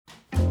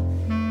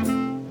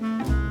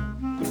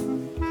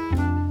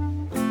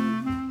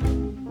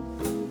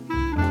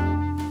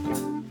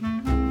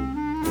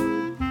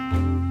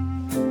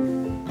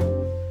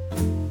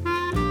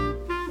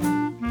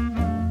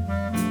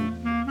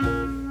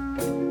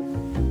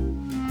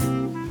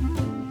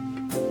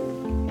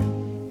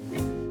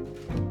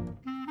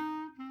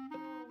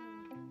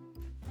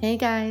Hey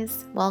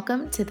guys,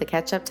 welcome to the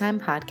Catch Up Time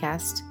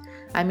podcast.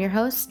 I'm your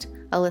host,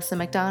 Alyssa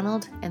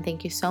McDonald, and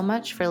thank you so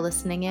much for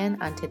listening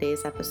in on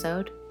today's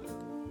episode.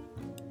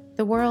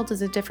 The world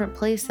is a different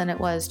place than it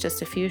was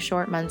just a few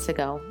short months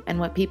ago,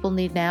 and what people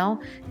need now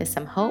is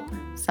some hope,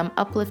 some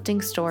uplifting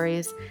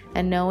stories,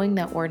 and knowing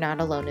that we're not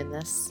alone in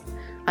this.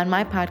 On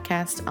my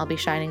podcast, I'll be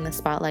shining the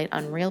spotlight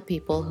on real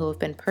people who have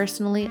been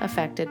personally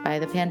affected by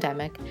the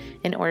pandemic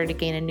in order to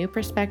gain a new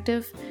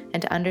perspective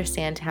and to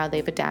understand how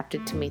they've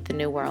adapted to meet the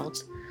new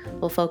world.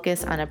 We'll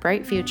focus on a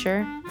bright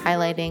future,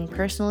 highlighting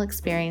personal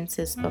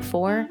experiences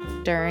before,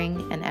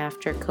 during, and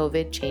after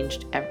COVID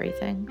changed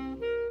everything.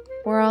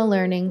 We're all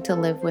learning to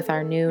live with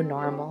our new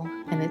normal,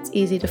 and it's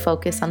easy to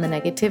focus on the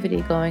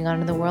negativity going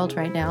on in the world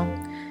right now.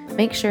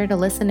 Make sure to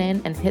listen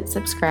in and hit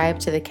subscribe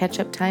to the Catch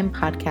Up Time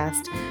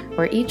podcast,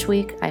 where each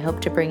week I hope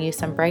to bring you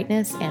some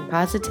brightness and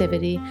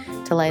positivity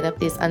to light up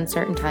these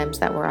uncertain times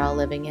that we're all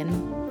living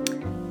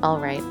in. All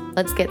right,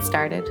 let's get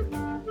started.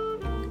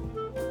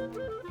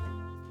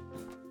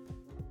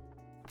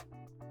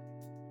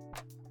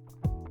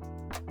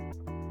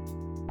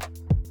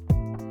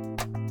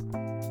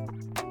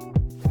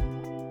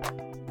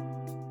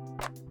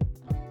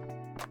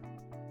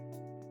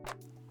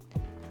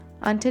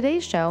 On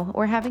today's show,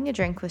 we're having a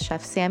drink with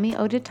Chef Sami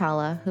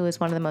Odetallah, who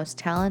is one of the most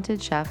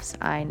talented chefs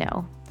I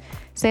know.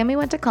 Sami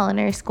went to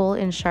culinary school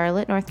in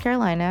Charlotte, North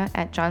Carolina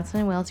at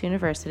Johnson & Wales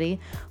University,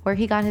 where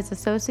he got his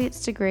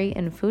associate's degree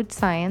in food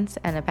science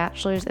and a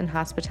bachelor's in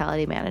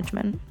hospitality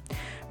management.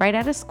 Right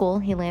out of school,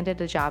 he landed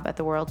a job at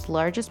the world's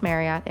largest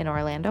Marriott in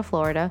Orlando,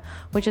 Florida,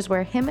 which is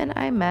where him and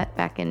I met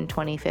back in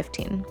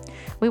 2015.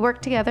 We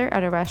worked together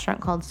at a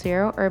restaurant called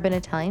Zero Urban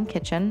Italian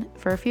Kitchen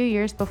for a few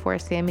years before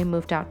Sami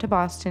moved out to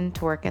Boston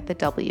to work at the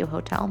W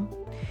Hotel.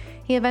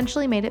 He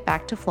eventually made it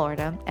back to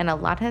Florida, and a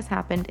lot has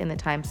happened in the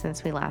time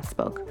since we last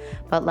spoke.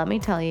 But let me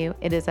tell you,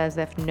 it is as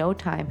if no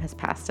time has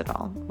passed at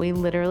all. We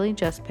literally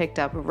just picked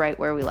up right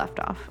where we left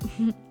off.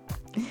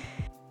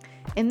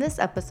 In this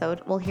episode,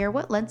 we'll hear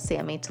what led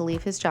Sami to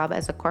leave his job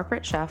as a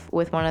corporate chef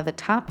with one of the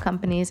top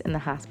companies in the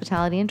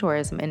hospitality and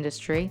tourism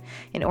industry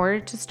in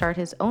order to start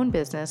his own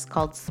business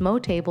called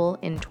Smo Table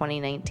in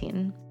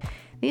 2019.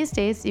 These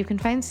days, you can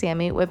find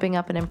Sami whipping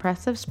up an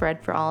impressive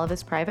spread for all of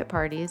his private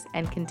parties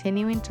and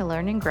continuing to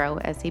learn and grow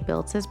as he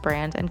builds his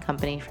brand and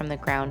company from the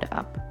ground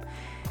up.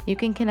 You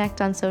can connect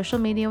on social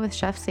media with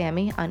Chef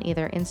Sami on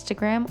either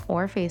Instagram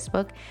or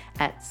Facebook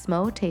at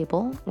Smo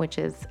Table, which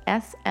is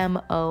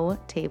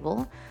SMO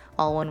Table,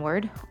 all one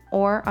word,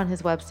 or on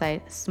his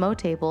website,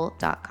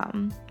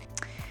 smotable.com.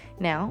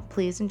 Now,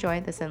 please enjoy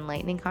this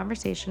enlightening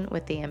conversation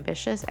with the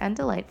ambitious and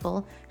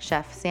delightful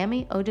Chef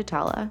Sami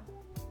Odetallah.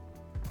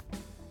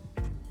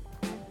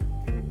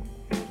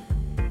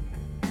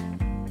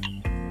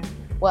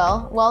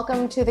 Well,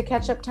 welcome to the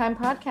Catch Up Time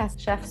podcast,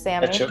 Chef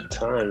Sami. Catch Up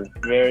Time.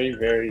 Very,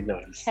 very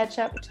nice. Catch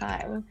Up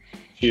Time.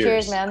 Cheers.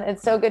 Cheers, man.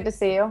 It's so good to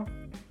see you.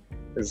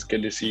 It's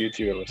good to see you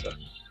too,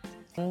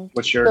 Alyssa.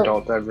 What's your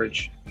adult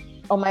beverage?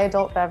 Oh, my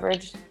adult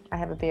beverage? I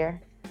have a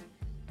beer.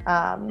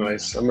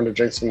 Nice. I'm going to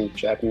drink some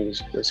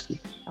Japanese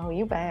whiskey. Oh,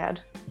 you bad.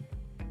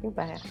 You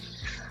bad.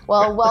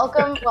 Well,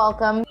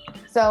 welcome.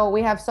 So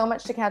we have so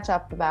much to catch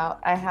up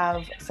about. I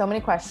have so many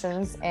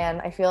questions,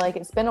 and I feel like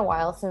it's been a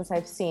while since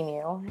I've seen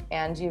you,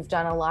 and you've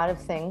done a lot of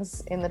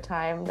things in the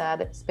time that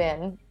it's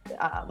been.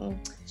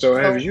 So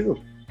have you.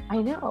 I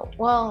know.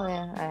 Well,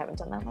 yeah, I haven't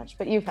done that much,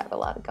 but you've had a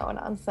lot going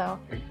on, so.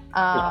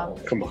 Oh,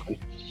 come on.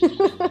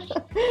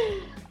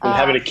 And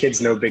having a kid's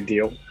no big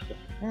deal.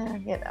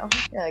 Yeah,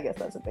 I guess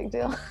that's a big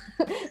deal.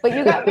 But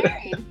you got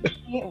married.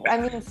 I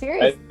mean,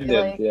 seriously. I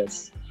did,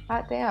 yes.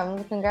 God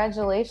damn,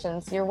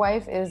 congratulations. Your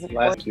wife is...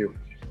 Last year.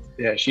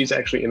 Yeah, she's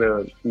actually in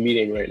a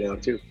meeting right now,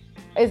 too.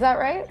 Is that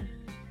right?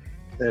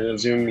 In a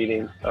Zoom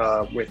meeting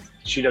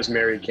she does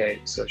Mary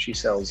Kay, so she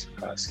sells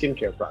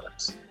skincare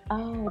products.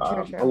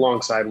 Oh, true.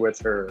 Alongside with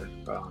her,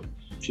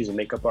 she's a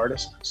makeup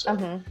artist,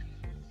 so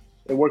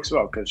it works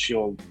well because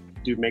she'll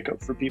do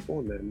makeup for people,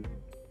 and then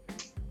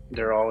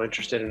they're all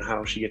interested in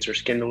how she gets her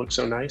skin to look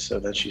so nice, so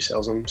then she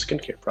sells them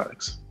skincare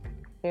products.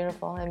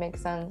 Beautiful. It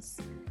makes sense.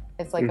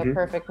 It's like a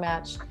perfect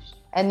match.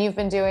 And you've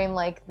been doing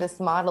like this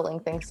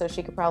modeling thing, so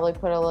she could probably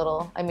put a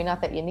little, I mean,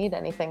 not that you need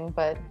anything,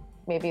 but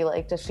maybe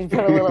like, does she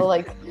put a little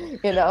like,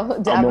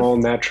 I'm all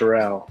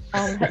natural.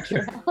 All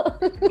natural.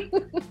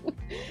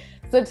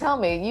 So tell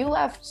me, you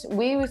left,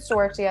 we used to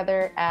work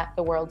together at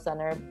the World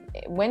Center.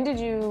 When did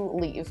you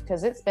leave?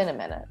 Because it's been a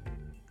minute.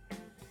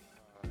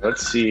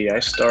 Let's see, I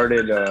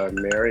started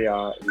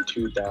Marriott in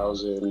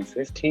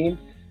 2015.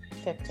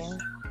 15.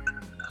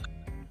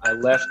 I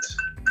left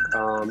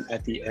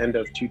at the end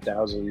of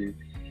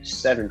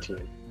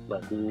 2017,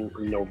 like in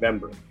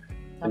November.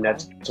 And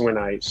that's when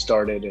I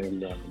started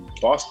in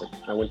Boston.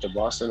 I went to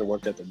Boston and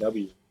worked at the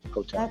W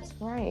Hotel. That's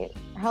right.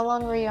 How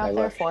long were you out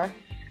there for?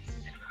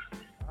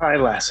 I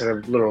lasted a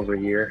little over a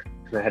year,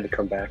 and I had to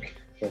come back.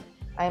 So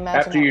I imagine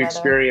after you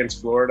experience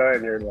Florida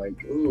and you're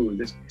like, ooh,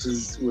 this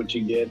is what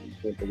you get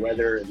with the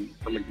weather and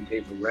how much you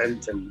pay for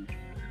rent and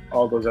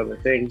all those other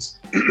things.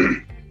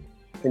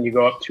 And you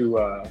go up to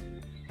an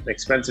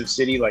expensive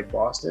city like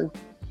Boston,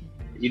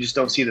 you just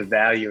don't see the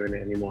value in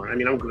it anymore. I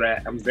mean,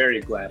 I'm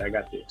very glad I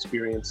got the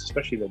experience,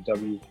 especially the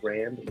W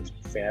brand. It was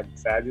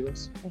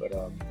fabulous, but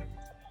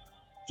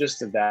just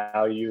the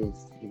value of,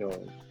 you know,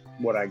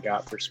 what I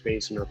got for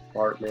space in an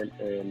apartment,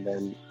 and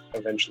then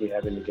eventually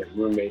having to get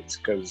roommates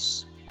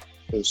because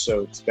it was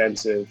so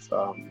expensive.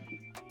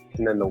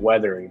 And then the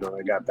weather, you know,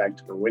 I got back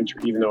to the winter,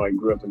 even though I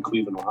grew up in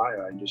Cleveland,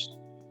 Ohio,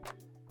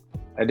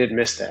 I did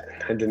miss that.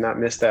 I did not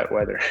miss that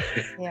weather.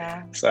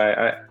 Yeah. So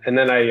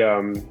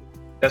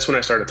that's when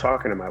I started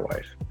talking to my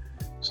wife.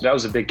 So that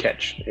was a big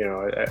catch. You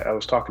know, I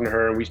was talking to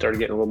her and we started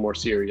getting a little more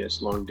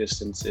serious, long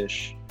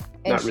distance-ish.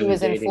 And not she really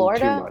was in dating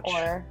Florida, too much.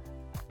 or?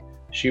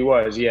 She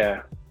was,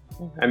 yeah.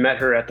 Mm-hmm. I met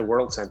her at the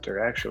World Center,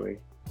 actually,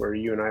 where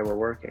you and I were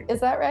working. Is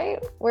that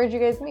right? Where'd you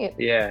guys meet?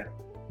 Yeah.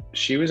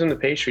 She was in the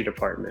pastry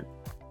department.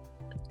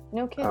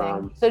 No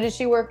kidding. So did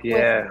she work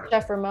with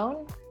Chef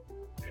Ramon?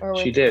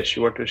 She did. She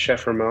worked with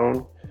Chef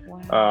Ramon.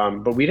 Wow.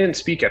 But we didn't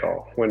speak at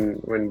all when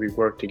we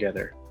worked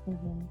together.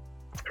 Mm-hmm.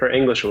 Her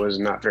English was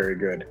not very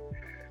good.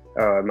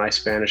 My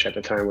Spanish at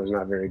the time was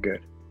not very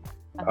good.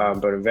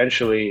 But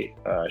eventually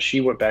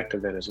she went back to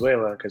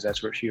Venezuela because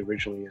that's where she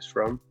originally is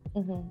from.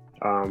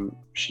 Mm-hmm.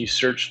 She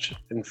searched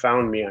and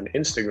found me on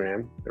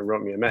Instagram and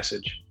wrote me a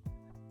message.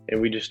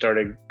 And we just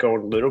started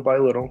going little by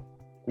little,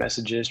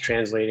 messages,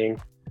 translating,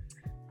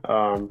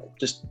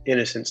 just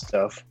innocent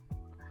stuff.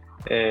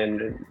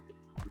 And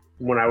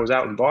when I was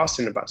out in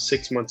Boston, about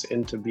 6 months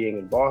into being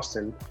in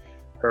Boston,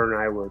 her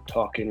and I were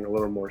talking a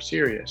little more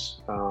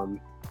serious. And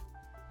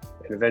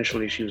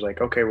eventually she was like,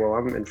 okay, well,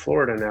 I'm in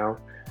Florida now,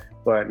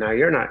 but now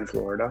you're not in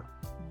Florida.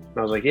 And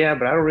I was like, yeah,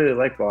 but I don't really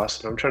like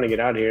Boston. I'm trying to get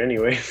out of here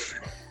anyway.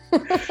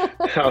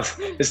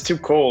 It's too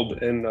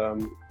cold. And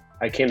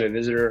I came to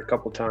visit her a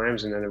couple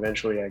times, and then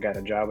eventually I got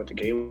a job at the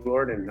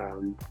Gaylord, and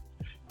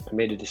I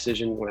made a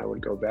decision when I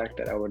would go back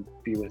that I would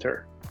be with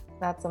her.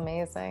 That's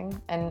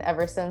amazing. And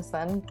ever since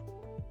then?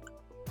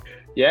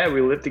 Yeah,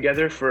 we lived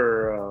together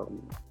for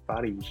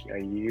about a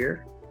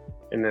year,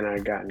 and then I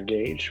got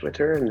engaged with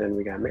her, and then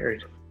we got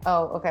married.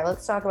 Oh, okay.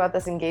 Let's talk about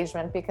this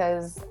engagement,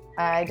 because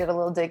I did a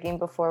little digging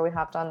before we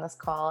hopped on this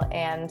call,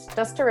 and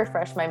just to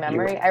refresh my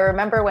memory, I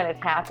remember when it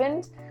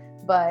happened,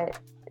 but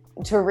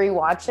to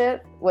rewatch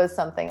it was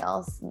something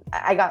else.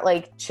 I got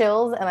like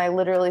chills, and I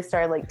literally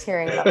started like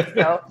tearing up.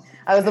 So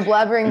I was a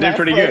blabbering mess.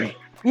 You did pretty good.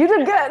 You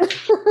did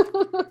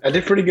good. I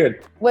did pretty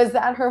good. Was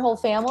that her whole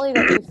family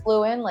that you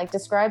flew in? Like,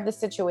 describe the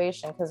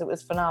situation, because it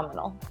was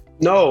phenomenal.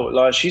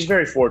 No, she's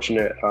very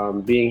fortunate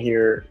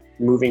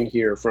moving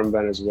here from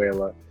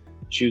Venezuela.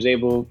 She was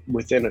able,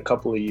 within a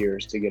couple of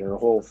years, to get her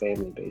whole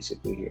family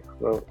basically here.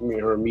 Well, I mean,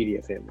 her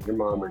immediate family, her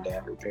mom, her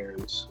dad, her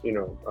parents, you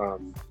know,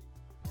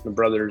 her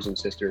brothers and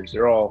sisters,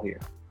 they're all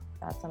here.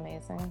 That's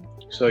amazing.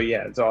 So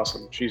yeah, it's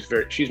awesome. She's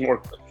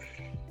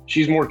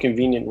more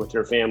convenient with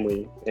her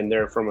family, and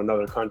they're from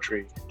another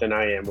country, than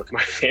I am with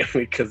my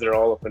family, because they're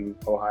all up in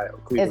Ohio.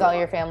 Cleveland, Is all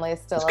your family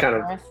still up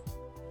north?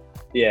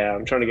 Yeah,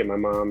 I'm trying to get my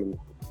mom and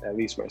at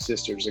least my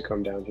sisters to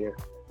come down here.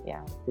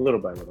 Yeah. Little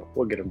by little,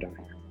 we'll get them down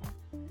here.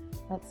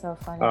 That's so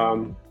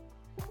funny.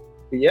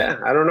 Yeah,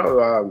 I don't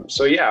know.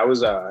 So yeah, I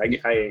was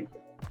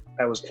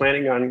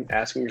planning on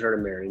asking her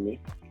to marry me,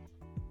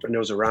 and it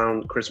was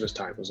around Christmas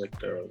time. It was like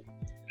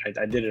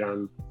I did it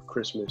on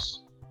Christmas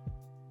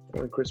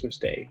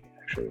Day,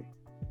 actually.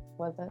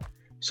 Was it?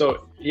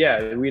 So yeah,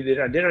 I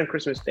did it on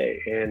Christmas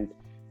Day, and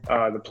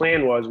the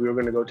plan was we were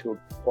going to go to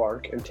a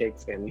park and take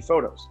family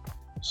photos.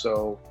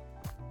 So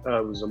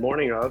it was the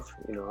morning of,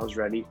 you know, I was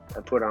ready.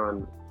 I put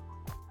on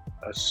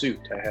a suit.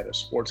 I had a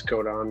sports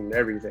coat on and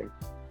everything.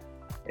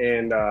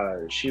 And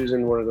she was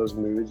in one of those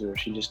moods where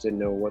she just didn't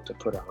know what to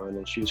put on,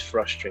 and she was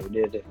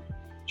frustrated, and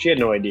she had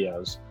no idea I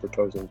was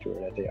proposing to her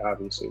that day,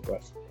 obviously,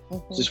 but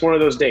it's just one of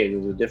those days. It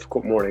was a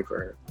difficult morning for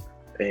her,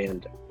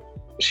 and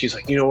she's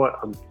like, you know what,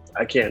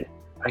 I can't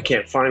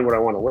find what I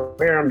want to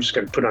wear. I'm just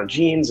going to put on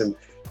jeans and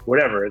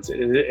whatever.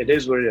 It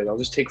is what it is. I'll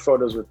just take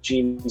photos with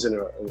jeans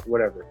and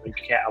whatever.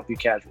 I'll be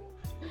casual.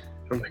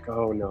 I'm like,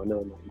 oh no,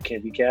 you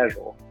can't be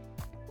casual.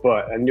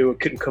 But I knew it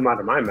couldn't come out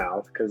of my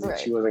mouth because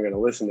she wasn't going to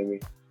listen to me.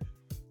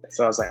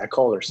 So I was like, I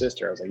called her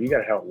sister. I was like, you got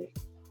to help me.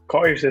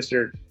 Call your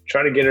sister.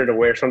 Try to get her to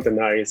wear something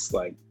nice,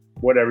 like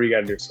whatever you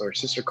got to do. So her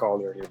sister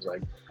called her and he was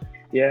like,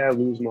 yeah,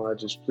 Luzma,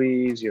 just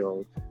please, you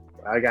know,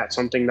 I got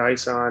something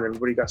nice on.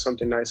 Everybody got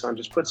something nice on.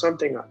 Just put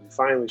something on. And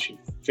finally, she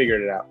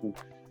figured it out and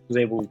was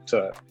able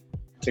to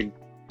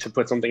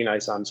put something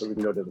nice on so we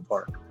can go to the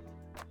park.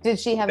 Did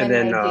she have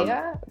any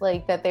idea,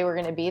 like, that they were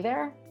going to be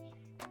there?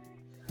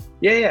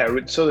 Yeah.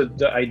 So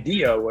the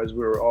idea was we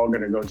were all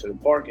going to go to the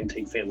park and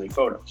take family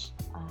photos.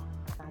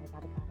 Got it.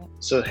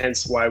 So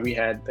hence why we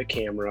had the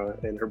camera,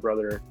 and her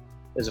brother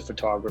is a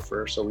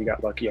photographer. So we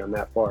got lucky on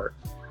that part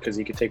because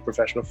he could take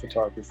professional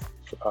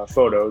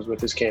photos with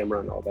his camera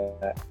and all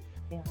that.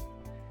 Yeah.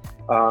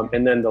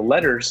 And then the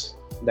letters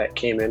that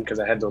came in, because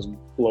I had those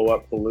blow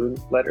up balloon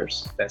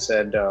letters that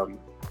said,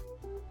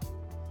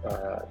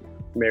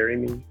 marry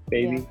me,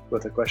 baby,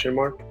 with a question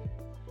mark.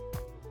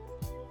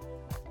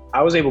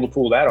 I was able to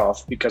pull that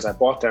off because I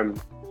bought them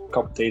a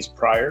couple days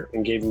prior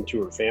and gave them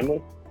to her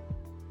family.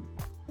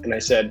 And I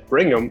said,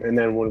 bring them. And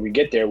then when we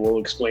get there, we'll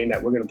explain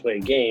that we're going to play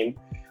a game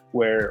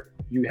where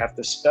you have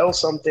to spell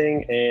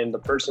something, and the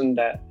person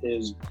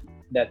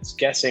that's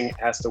guessing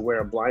has to wear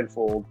a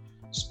blindfold,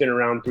 spin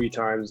around 3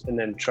 times, and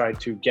then try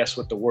to guess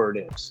what the word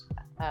is.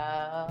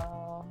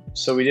 Oh.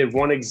 So we did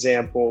one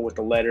example with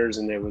the letters,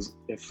 and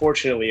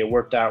fortunately it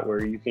worked out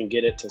where you can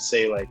get it to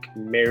say like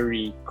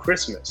Merry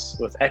Christmas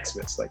with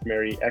Xmas, like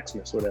Merry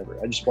Xmas, whatever.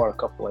 I just bought a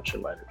couple extra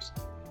letters.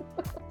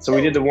 So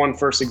we did the one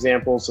first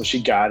example, so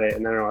she got it,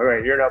 and then all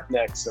right, you're up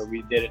next. So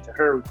we did it to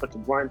her. We put the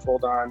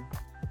blindfold on.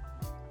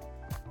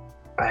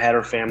 I had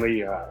her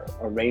family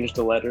arrange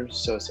the letters,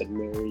 so it said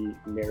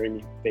 "marry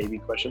me, baby?"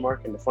 question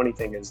mark. And the funny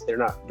thing is, they're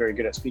not very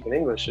good at speaking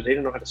English, so they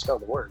didn't know how to spell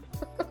the word.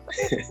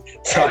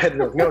 So I had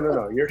to go,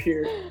 no, you're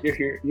here, you're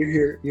here, you're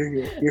here, you're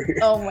here, you're here.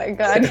 Oh my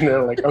God! And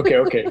they're like,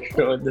 okay,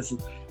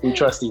 we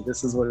trust you.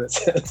 This is what it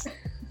says.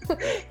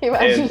 And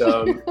but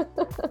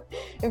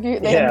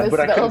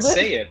I couldn't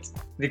say it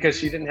because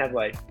she didn't have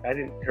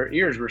her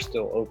ears were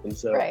still open,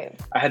 so right.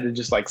 I had to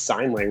just like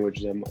sign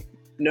language them, like,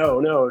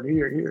 no,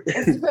 here.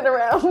 Spin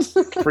around.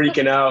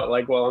 Freaking out,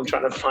 like, while I'm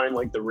trying to find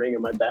like the ring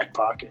in my back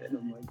pocket, and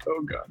I'm like,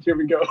 oh God, here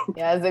we go.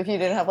 Yeah, as if you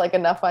didn't have like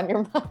enough on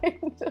your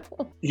mind.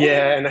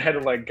 Yeah, and I had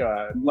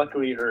to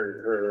luckily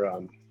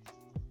her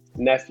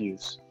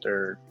nephews,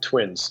 they're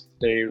twins.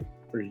 They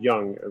were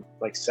young,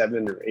 like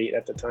 7 or 8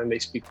 at the time. They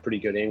speak pretty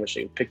good English.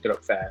 They picked it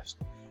up fast,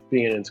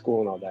 being in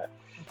school and all that.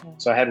 Okay.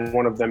 So I had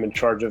one of them in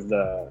charge of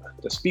the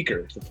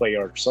speaker to play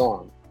our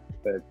song,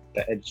 the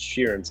Ed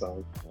Sheeran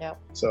song. Yep.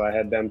 So I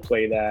had them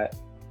play that,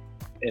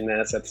 and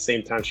that's at the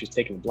same time she's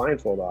taking the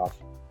blindfold off,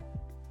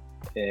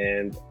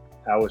 and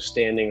I was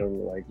standing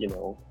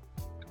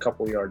a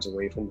couple yards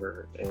away from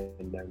her,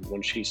 and then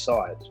when she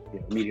saw it,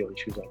 immediately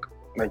she was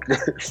like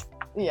this.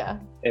 Yeah.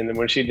 And then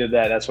when she did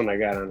that, that's when I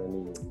got on a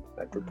knee and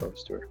I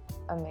proposed to her.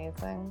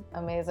 Amazing.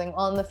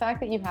 Well, and the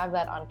fact that you have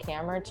that on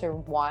camera to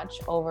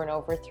watch over and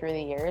over through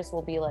the years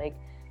will be like,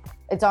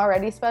 it's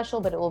already special,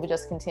 but it will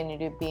just continue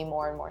to be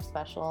more and more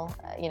special,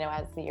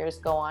 as the years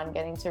go on,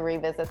 getting to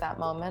revisit that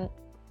moment.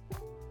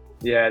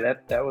 Yeah,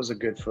 that was a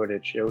good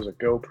footage. It was a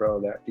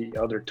GoPro that the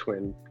other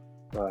twin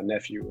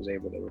nephew was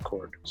able to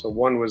record. So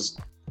one was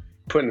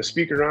putting the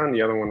speaker on,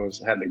 the other one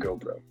had the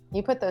GoPro.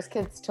 You put those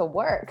kids to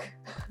work.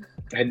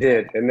 I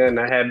did, and then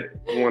I had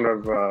one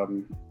of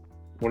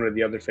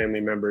the other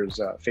family members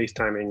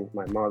FaceTiming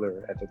my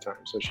mother at the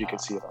time, so she could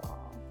see it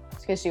all.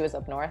 Because she was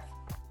up north.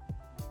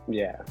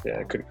 Yeah.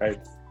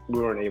 We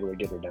weren't able to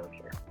get her down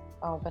here.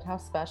 Oh, but how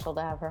special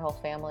to have her whole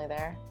family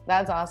there.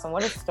 That's awesome.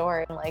 What a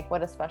story, and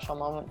what a special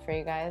moment for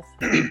you guys.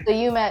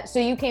 So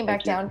you came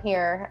back down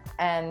here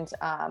and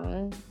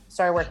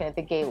started working at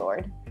the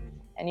Gaylord,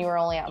 and you were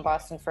only out in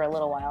Boston for a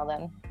little while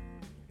then.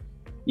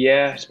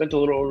 Yeah, I spent a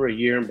little over a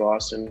year in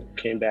Boston,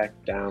 came back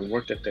down,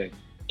 worked at the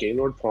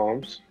Gaylord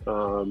Palms,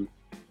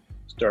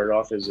 started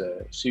off as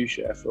a sous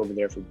chef over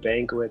there for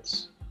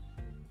banquets,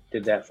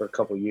 did that for a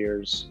couple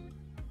years.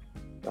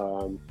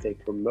 They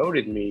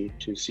promoted me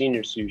to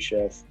senior sous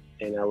chef,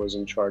 and I was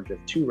in charge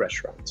of 2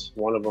 restaurants.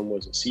 One of them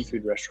was a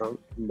seafood restaurant,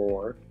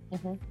 More.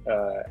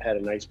 Mm-hmm. Had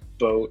a nice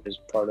boat as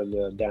part of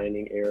the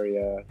dining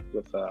area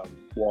with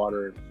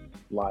water,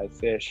 live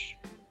fish.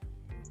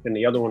 And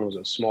the other one was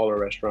a smaller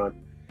restaurant.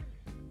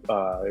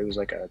 It was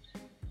like a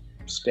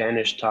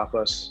Spanish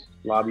tapas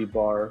lobby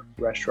bar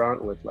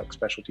restaurant with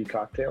specialty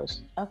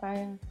cocktails.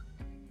 Okay.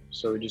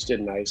 So we just did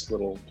nice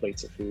little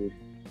plates of food.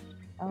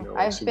 Oh,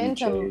 I've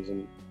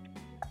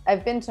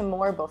been to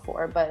More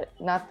before, but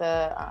not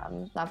the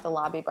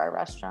lobby bar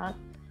restaurant.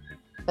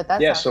 But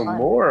that's so fun.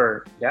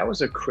 More, that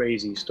was a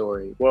crazy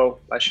story. Well,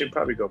 I should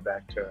probably go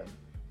back to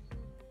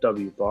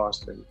W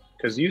Boston,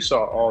 because you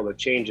saw all the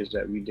changes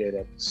that we did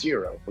at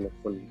Zero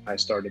when I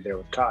started there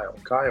with Kyle.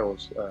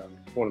 Kyle's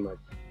one of my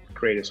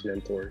greatest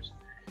mentors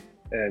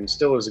and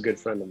still is a good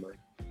friend of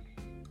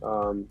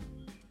mine.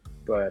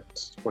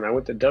 But when I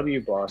went to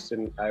W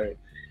Boston,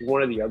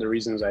 one of the other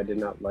reasons I did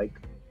not like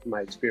my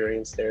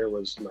experience there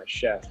was my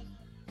chef.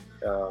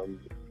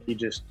 He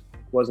just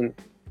wasn't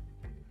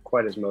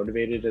quite as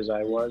motivated as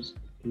I was.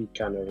 He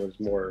kind of was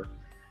more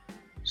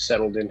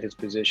settled in his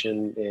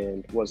position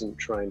and wasn't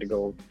trying to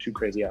go too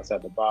crazy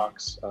outside the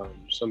box.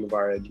 Some of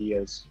our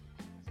ideas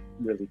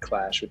really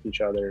clash with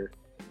each other.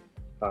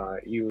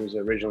 He was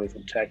originally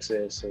from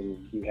Texas,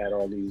 and he had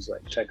all these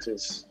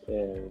Texas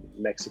and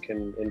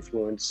Mexican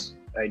influence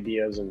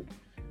ideas, and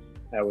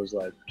I was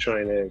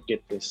trying to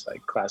get this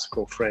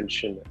classical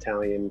French and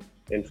Italian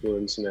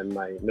influence, and then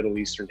my Middle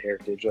Eastern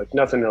heritage.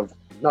 Nothing of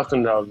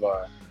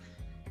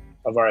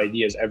our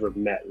ideas ever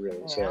met really.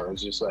 Yeah, so it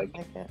was just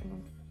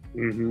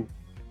mm-hmm.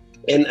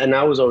 And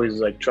I was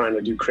always trying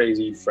to do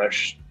crazy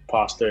fresh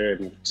pasta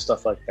and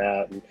stuff like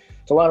that, and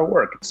it's a lot of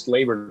work. It's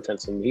labor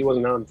intensive. He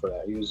wasn't on for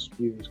that. He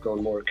was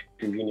going more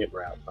convenient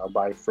route. I'll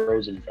buy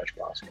frozen fresh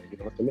pasta. You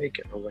don't have to make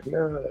it. I was like,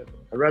 no,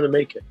 I'd rather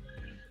make it.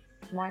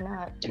 Why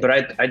not? But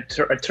I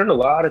turned a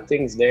lot of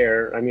things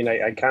there. I mean,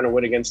 I kind of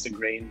went against the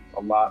grain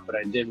a lot, but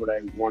I did what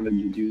I wanted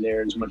to do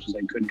there as much as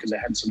I could because I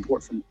had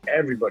support from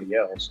everybody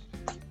else,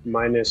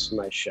 minus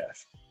my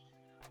chef.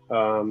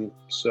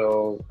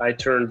 So I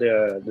turned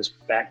this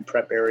back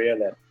prep area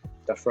that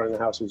the front of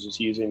the house was just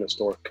using to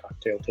store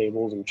cocktail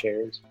tables and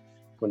chairs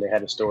when they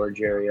had a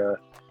storage area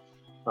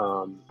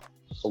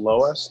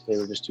below us. They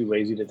were just too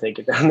lazy to take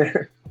it down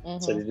there.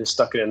 So they just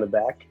stuck it in the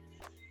back.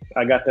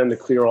 I got them to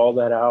clear all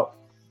that out,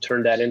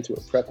 turned that into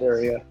a prep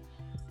area.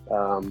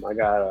 I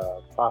got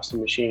a pasta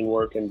machine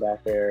working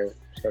back there,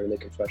 started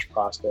making fresh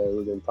pasta. We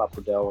were doing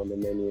pappardelle on the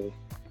menu,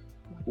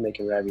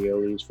 making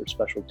raviolis for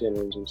special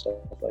dinners and stuff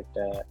like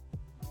that.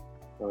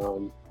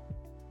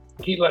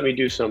 He let me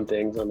do some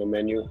things on the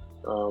menu,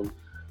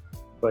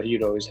 but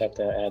he'd always have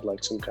to add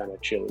like some kind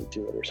of chili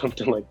to it or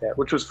something like that,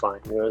 which was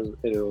fine. It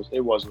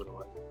was what it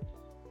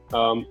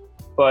was.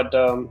 But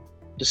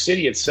the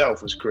city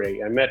itself was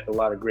great. I met a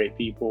lot of great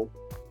people.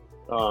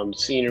 The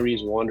scenery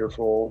is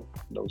wonderful.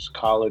 Those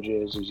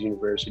colleges, those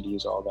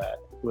universities, all that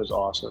was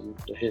awesome.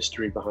 The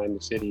history behind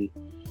the city.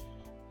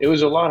 It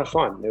was a lot of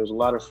fun. It was a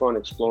lot of fun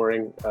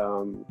exploring.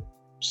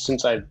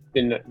 Since I've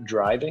been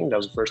driving, that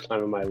was the first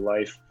time in my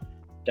life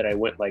that I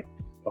went like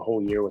a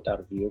whole year without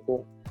a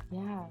vehicle.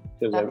 Yeah.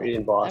 Because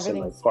in Boston,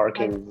 like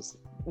parking is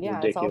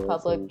ridiculous. It's all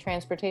public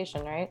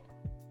transportation, right?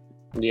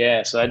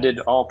 Yeah, so I did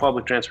all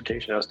public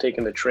transportation. I was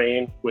taking the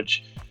train,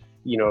 which,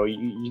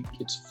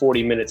 it's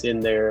 40 minutes in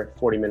there,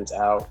 40 minutes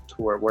out to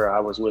where I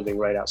was living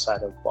right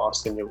outside of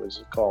Boston. It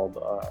was called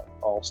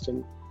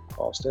Alston.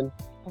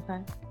 Okay.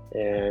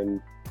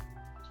 And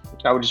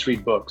I would just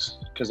read books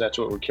because that's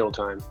what would kill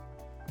time.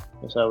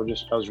 So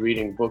I was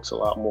reading books a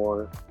lot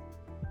more,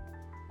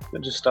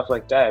 just stuff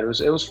like that. It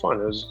was fun.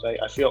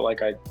 I felt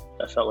like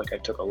I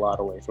took a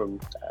lot away from.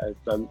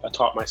 I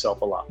taught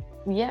myself a lot.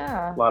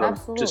 Yeah, a lot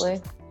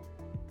absolutely.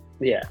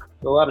 A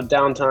lot of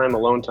downtime,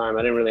 alone time.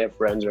 I didn't really have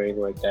friends or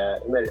anything like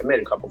that. I made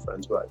a couple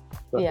friends, but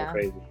nothing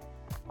crazy.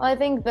 Well, I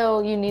think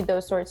though you need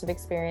those sorts of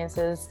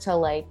experiences to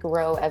like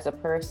grow as a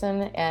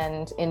person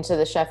and into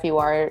the chef you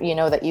are,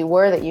 that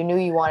you knew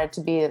you wanted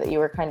to be, that you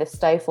were kind of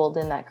stifled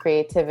in that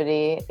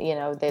creativity,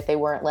 that they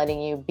weren't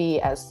letting you be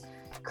as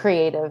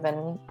creative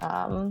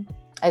and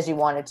as you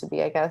wanted to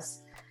be, I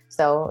guess.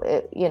 So,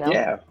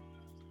 Yeah,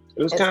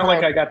 it was kind of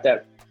like I got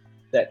that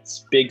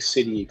big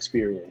city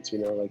experience,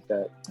 like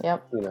that.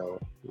 Yep.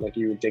 Like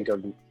you would think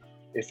of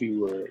if you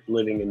were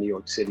living in New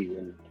York City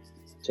and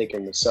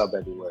taking the sub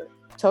everywhere.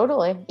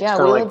 Totally. Yeah.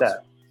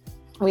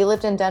 We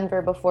lived in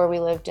Denver before we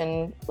lived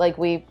in, like,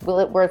 we're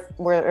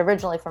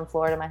originally from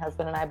Florida, my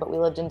husband and I, but we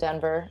lived in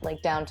Denver,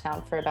 like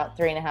downtown, for about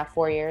 3.5,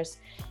 4 years.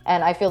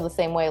 And I feel the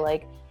same way.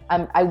 Like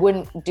I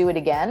wouldn't do it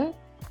again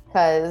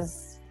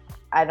because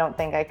I don't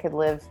think I could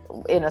live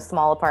in a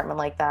small apartment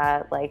like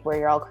that, like where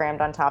you're all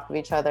crammed on top of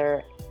each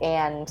other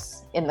and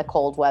in the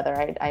cold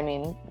weather. I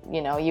mean,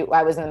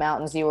 I was in the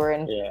mountains, you were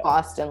in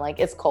Boston, like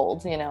it's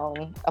cold,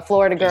 and a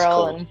Florida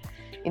girl,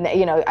 and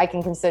I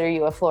can consider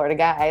you a Florida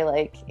guy,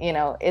 like,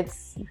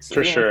 it's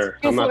for sure.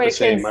 I'm not the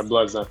same. My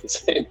blood's not the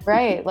same.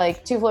 Right.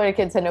 Like 2 Florida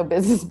kids had no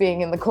business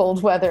being in the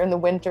cold weather in the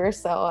winter.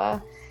 So,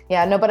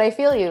 but I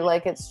feel you,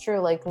 like, it's true.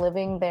 Like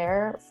living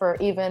there for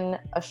even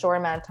a short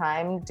amount of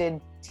time did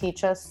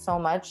teach us so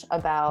much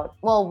about,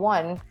 well,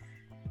 one,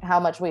 how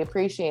much we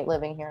appreciate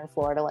living here in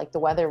Florida, like the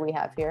weather we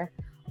have here.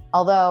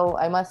 Although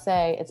I must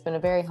say it's been a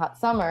very hot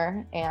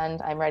summer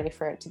and I'm ready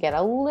for it to get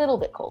a little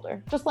bit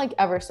colder, just like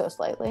ever so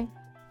slightly.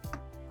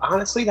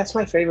 Honestly, that's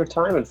my favorite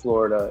time in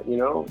Florida,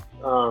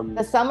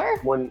 the summer?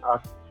 When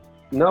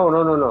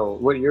no.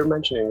 What you're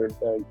mentioning,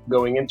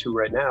 going into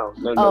right now,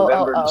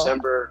 November,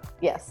 December.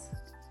 Yes.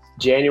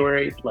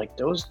 January, like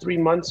those 3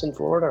 months in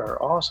Florida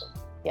are awesome.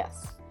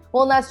 Yes.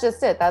 Well, and that's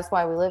just it. That's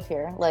why we live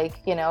here.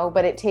 Like,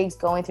 but it takes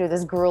going through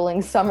this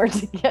grueling summer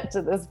to get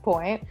to this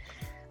point.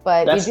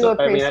 But you do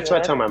appreciate it. That's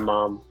what I tell my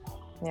mom.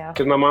 Yeah.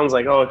 Because my mom's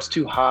like, oh, it's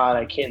too hot,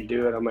 I can't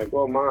do it. I'm like,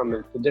 well, Mom,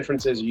 the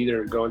difference is you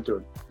either going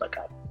through like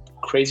a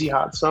crazy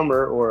hot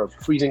summer or a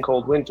freezing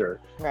cold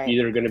winter. Right.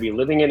 You're either going to be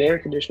living in air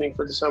conditioning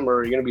for the summer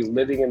or you're going to be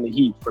living in the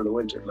heat for the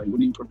winter. Like, what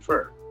do you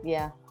prefer?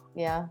 Yeah.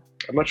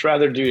 I'd much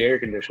rather do air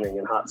conditioning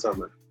in hot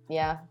summer.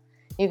 Yeah.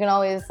 You can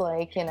always,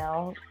 like,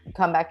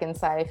 come back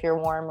inside if you're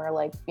warm, or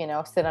like,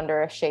 sit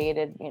under a shade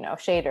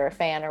or a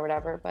fan or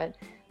whatever. But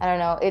I don't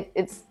know.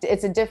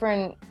 It's a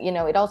different,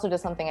 it also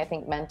does something, I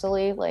think,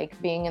 mentally, like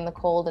being in the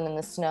cold and in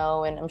the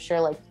snow. And I'm sure,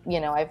 like,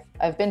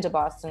 I've been to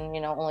Boston,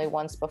 only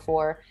once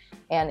before,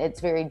 and it's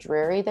very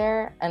dreary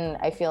there. And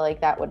I feel like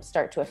that would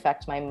start to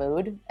affect my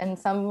mood in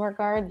some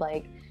regard.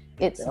 Like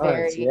it's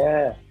like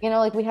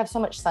we have so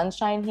much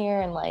sunshine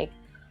here, and like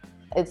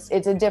it's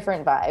a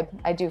different vibe.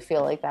 I do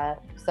feel like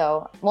that.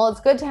 So, well,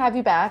 it's good to have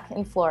you back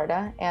in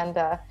Florida. And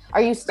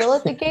are you still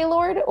at the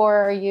Gaylord,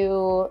 or are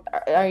you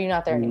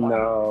not there anymore?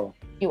 No,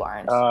 you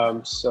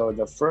aren't. So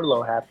the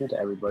furlough happened to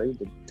everybody,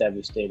 the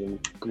devastating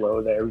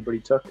blow that everybody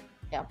took.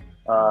 Yeah.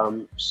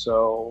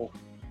 So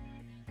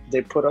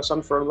they put us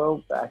on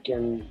furlough back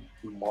in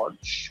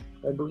March,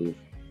 I believe.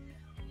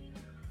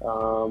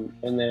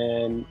 And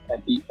then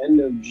at the end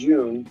of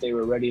June, they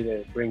were ready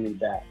to bring me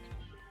back.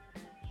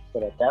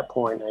 But at that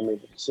point, I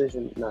made the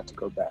decision not to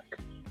go back.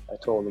 I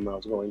told them I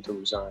was going to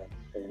resign,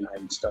 and I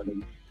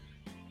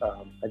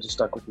just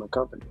stuck with my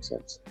company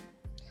since.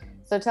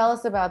 So tell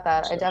us about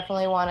that. I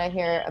definitely want to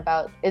hear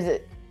about, is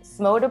it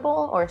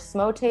Smotable or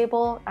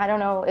Smotable? I don't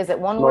know. Is it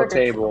one word or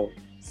Smotable.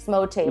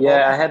 Smotable?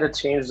 Yeah, I had to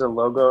change the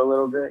logo a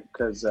little bit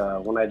because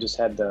when I just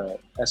had the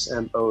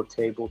SMO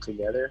table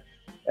together,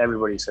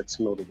 everybody said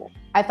Smotable.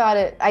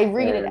 I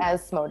read it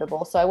as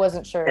Smotable, so I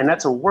wasn't sure. And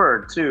that's a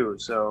word too,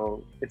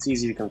 so it's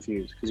easy to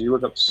confuse because you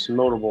look up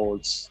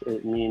Smotable,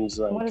 it means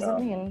like. What does it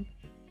mean?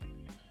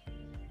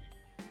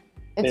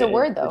 It's a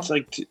word though. It's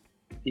like,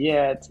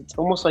 it's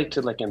almost like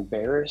to like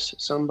embarrass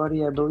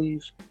somebody, I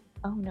believe.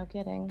 Oh, no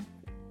kidding.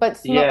 But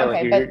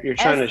okay, like you're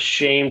trying to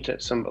shame to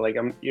somebody.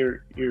 Like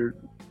you're.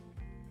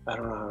 I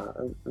don't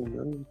know.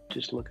 Let me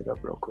just look it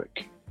up real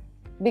quick.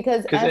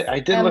 Because I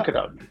did look it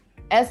up.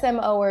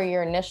 SMO are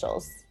your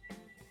initials.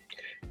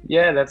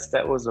 Yeah,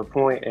 that was the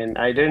point, and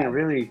I didn't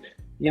really,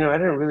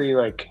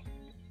 like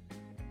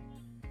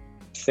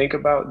think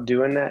about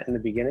doing that in the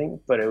beginning,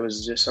 but it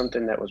was just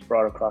something that was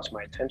brought across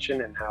my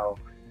attention, and how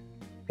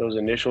those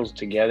initials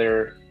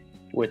together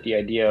with the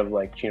idea of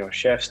like,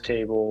 chef's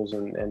tables,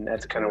 and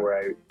that's kind of where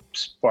I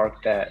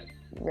sparked that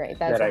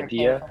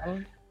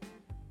idea.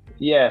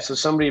 Yeah, so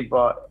somebody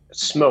bought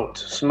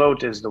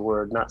smote is the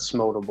word, not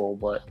smotable,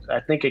 but I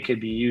think it could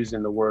be used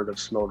in the word of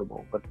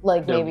smotable, but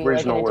like the maybe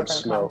original like in a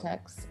different word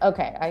context.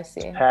 Okay, I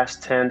see.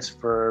 Past tense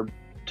verb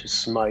to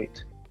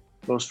smite,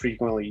 most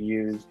frequently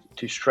used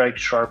to strike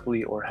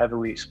sharply or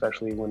heavily,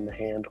 especially when the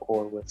hand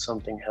or with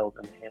something held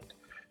in the hand.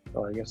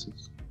 Well, I guess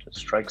it's to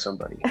strike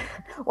somebody.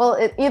 Well,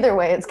 either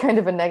way, it's kind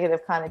of a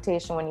negative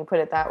connotation when you put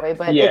it that way,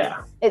 but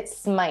it's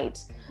smite.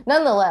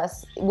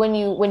 Nonetheless, when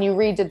you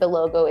redid the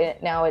logo,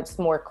 now it's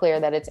more clear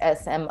that it's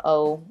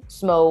SMO,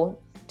 SMO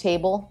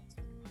table.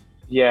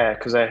 Yeah,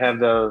 because I have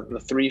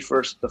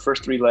the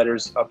first three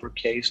letters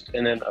uppercased,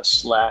 and then a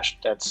slash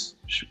that's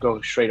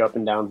go straight up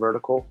and down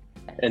vertical,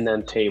 and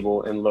then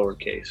table in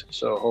lowercase.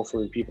 So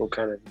hopefully people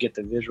kind of get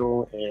the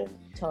visual and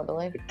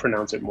totally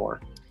pronounce it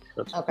more.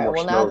 So it's okay, more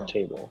well SMO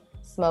table.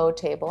 SMO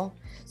table.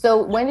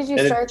 So when did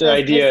you start the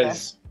idea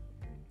business?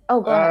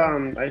 Oh, go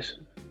ahead.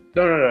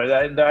 No.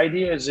 The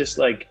idea is just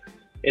like,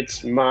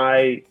 it's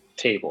my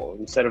table.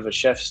 Instead of a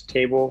chef's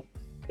table,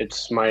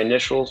 it's my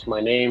initials, my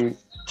name,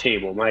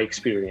 table, my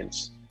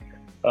experience.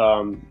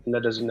 And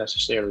that doesn't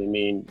necessarily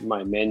mean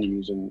my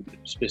menus, and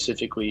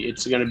specifically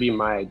it's going to be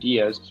my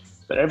ideas,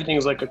 but everything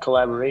is like a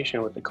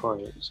collaboration with the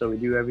client. So we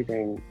do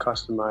everything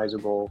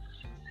customizable.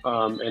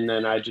 And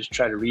then I just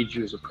try to read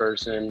you as a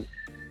person.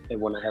 And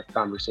when I have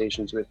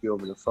conversations with you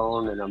over the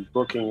phone and I'm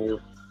booking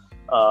you,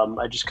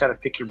 I just kind of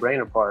pick your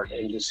brain apart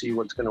and just see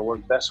what's going to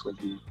work best with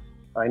you.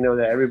 I know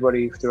that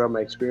everybody, throughout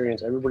my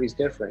experience, everybody's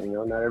different.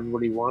 Not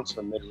everybody wants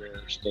a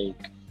mid-rare steak.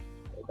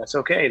 That's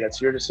okay. That's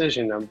your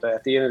decision.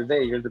 At the end of the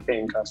day, you're the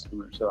paying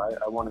customer. So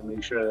I want to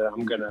make sure that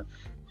I'm going to,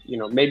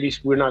 maybe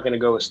we're not going to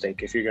go with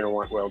steak if you're going to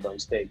want well-done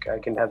steak. I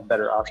can have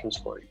better options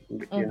for you.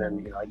 Mm-hmm. And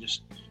then, I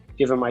just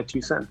give them my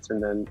 2 cents.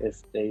 And then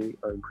if they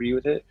agree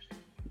with it,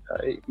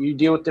 you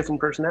deal with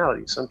different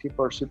personalities. Some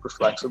people are super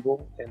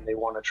flexible and they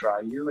want to try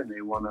you and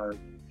they want to,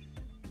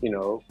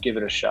 give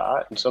it a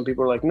shot. And some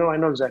people are like, no, I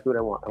know exactly what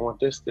I want. I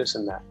want this, this,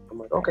 and that. I'm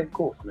like, okay,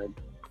 cool. And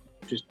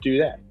I just do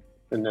that.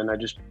 And then I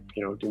just,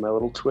 do my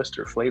little twist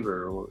or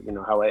flavor, or,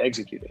 how I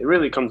execute it. It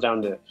really comes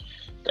down to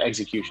the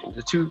execution.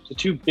 The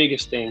two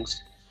biggest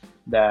things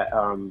that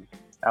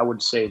I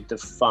would say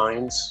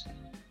defines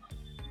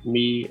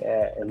me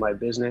and my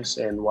business,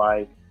 and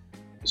why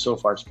so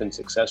far it's been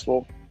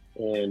successful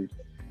and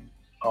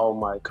all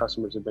my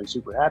customers have been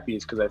super happy,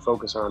 is because I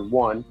focus on,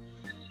 one,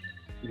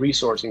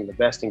 resourcing the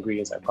best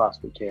ingredients I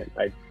possibly can.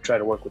 I try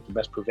to work with the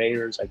best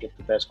purveyors. I get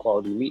the best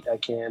quality meat I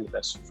can,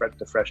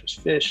 the freshest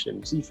fish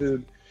and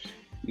seafood,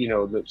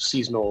 the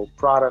seasonal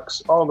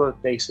products, all the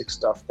basic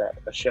stuff that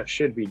a chef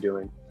should be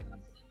doing.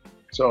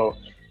 So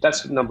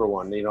that's number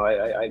one.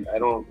 I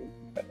don't,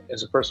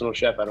 as a personal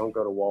chef, I don't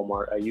go to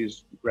Walmart. I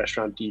use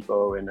Restaurant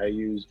Depot, and I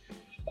use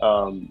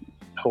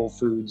Whole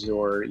Foods,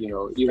 or,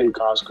 even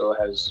Costco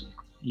has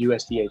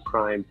USDA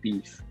prime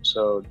beef.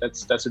 So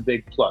that's a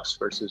big plus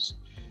versus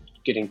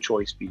getting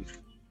choice beef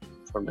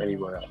from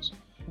anywhere else.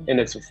 And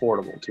it's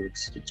affordable too.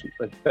 It's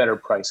better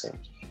pricing.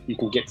 You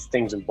can get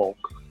things in bulk,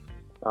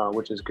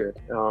 which is good.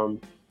 And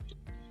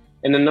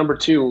then number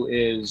two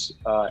is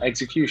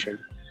execution.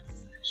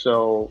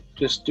 So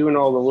just doing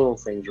all the little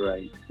things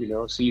right,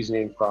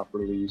 seasoning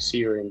properly,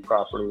 searing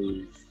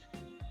properly,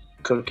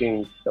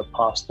 cooking the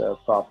pasta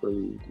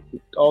properly,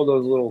 all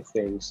those little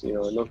things,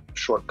 no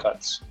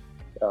shortcuts.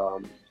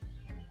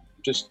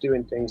 Just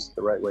doing things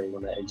the right way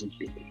when I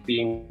execute it.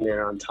 Being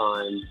there on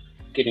time,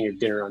 getting your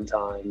dinner on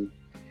time,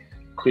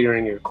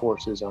 clearing your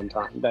courses on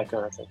time, that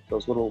kind of thing.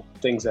 Those little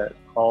things that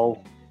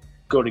all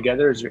go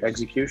together is your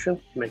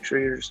execution. Make sure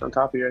you're just on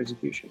top of your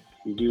execution.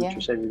 You do what you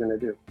said you're going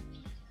to do.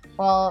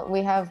 Well,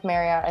 we have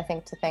Marriott, I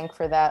think, to thank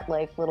for that,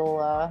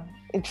 little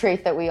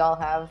trait that we all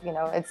have.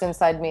 It's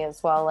inside me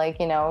as well,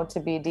 to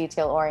be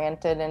detail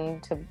oriented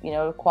and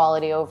to,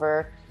 quality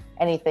over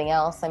anything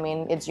else. I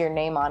mean, it's your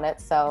name on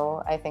it.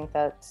 So I think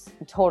that's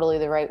totally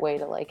the right way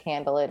to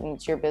handle it. And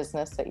it's your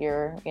business that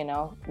you're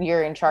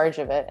in charge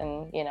of it.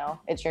 And,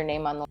 it's your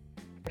name on the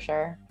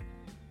sure.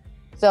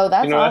 So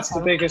that's That's the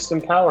awesome. biggest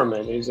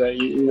empowerment is that,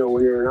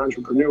 when you're an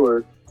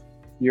entrepreneur,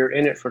 you're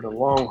in it for the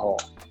long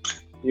haul.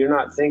 You're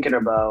not thinking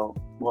about,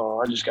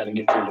 well, I just got to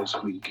get through this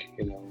week.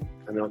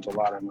 I know it's a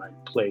lot on my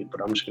plate,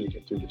 but I'm just going to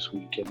get through this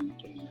week and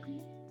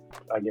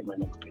I get my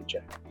next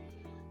paycheck.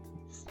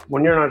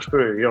 When you're an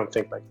entrepreneur, you don't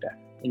think like that.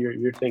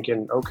 You're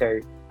thinking,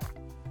 okay,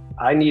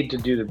 I need to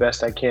do the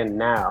best I can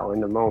now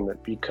in the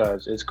moment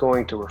because it's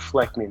going to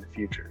reflect me in the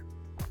future.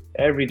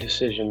 Every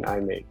decision I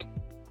make,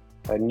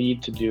 I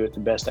need to do it the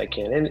best I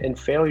can. And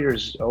failure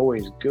is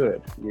always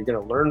good. You're going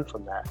to learn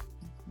from that.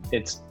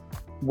 It's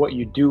what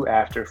you do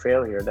after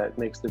failure that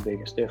makes the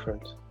biggest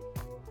difference.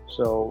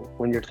 So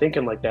when you're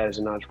thinking like that as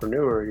an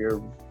entrepreneur,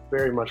 you're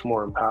very much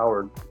more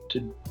empowered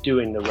to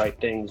doing the right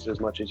things as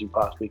much as you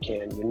possibly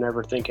can. You're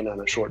never thinking on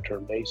a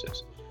short-term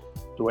basis.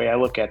 The way I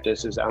look at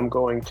this is I'm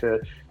going to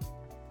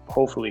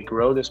hopefully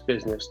grow this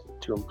business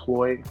to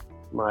employ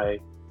my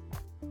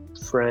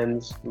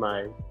friends,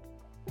 my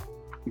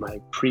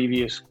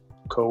previous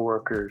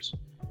coworkers,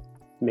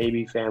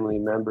 maybe family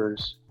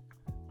members,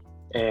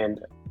 and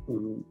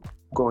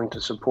going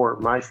to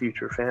support my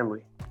future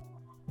family.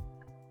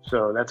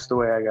 So that's the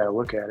way I got to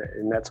look at it,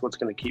 and that's what's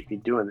going to keep me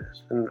doing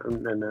this. And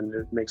then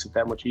it makes it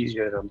that much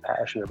easier that I'm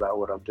passionate about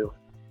what I'm doing.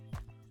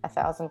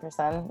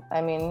 1,000%.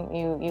 I mean,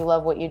 you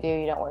love what you do.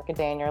 You don't work a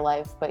day in your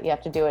life, but you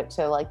have to do it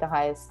to like the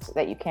highest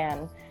that you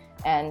can,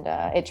 and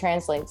it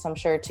translates, I'm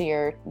sure, to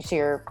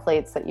your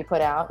plates that you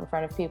put out in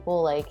front of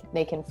people. Like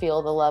they can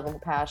feel the love and the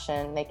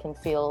passion. They can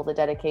feel the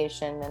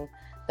dedication and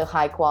the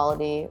high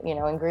quality,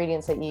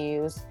 ingredients that you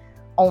use.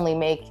 Only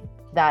make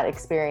that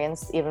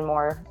experience even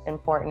more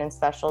important and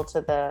special to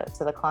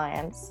the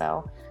clients.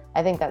 So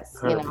I think that's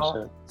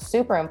 100%.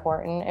 Super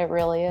important. It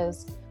really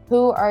is.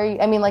 Who are you?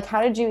 I mean, like,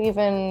 how did you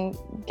even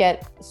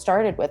get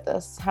started with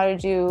this? How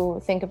did you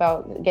think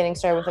about getting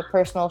started with a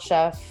personal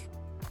chef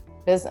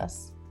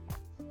business?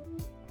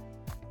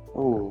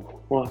 Oh,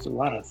 well, it's a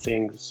lot of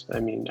things. I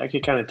mean, I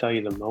could kind of tell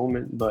you the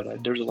moment,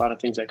 but there's a lot of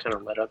things that kind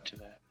of led up to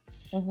that.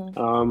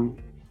 Mm-hmm.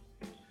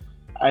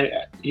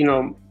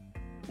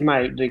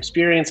 The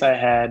experience I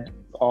had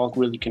all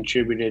really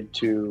contributed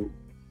to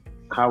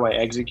how I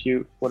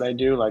execute what I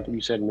do. Like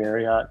you said,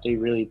 Marriott, they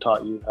really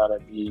taught you how to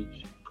be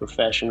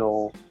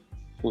professional,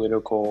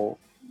 political,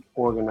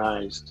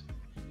 organized,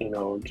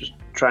 just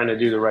trying to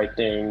do the right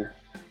thing.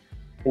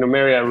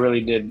 Marriott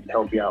really did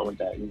help you out with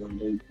that.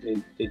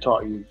 They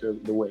taught you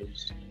the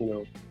ways,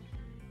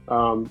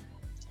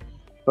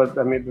 but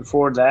I mean,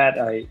 before that,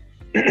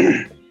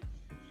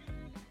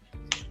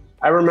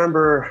 I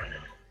remember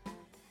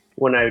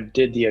when I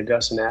did the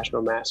Augusta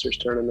National Masters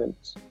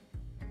tournament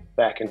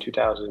back in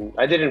 2000.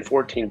 I did it in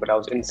 14, but I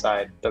was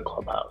inside the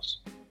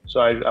clubhouse.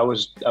 So I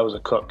was a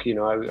cook,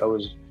 I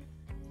was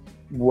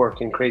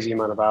working crazy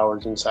amount of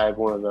hours inside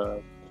one of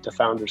the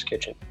founder's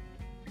kitchen.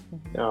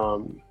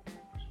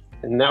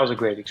 And that was a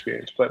great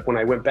experience. But when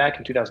I went back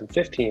in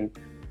 2015,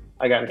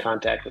 I got in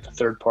contact with a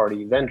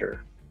third-party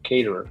vendor,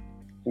 caterer,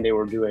 and they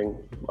were doing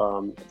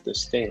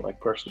this thing like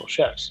personal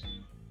chefs.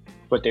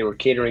 But they were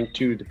catering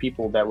to the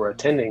people that were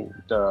attending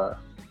the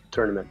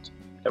tournament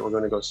that were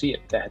going to go see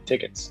it, that had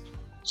tickets.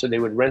 So they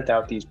would rent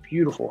out these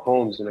beautiful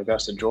homes in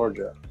Augusta,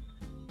 Georgia,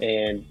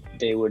 and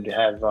they would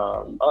have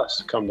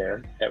us come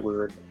there.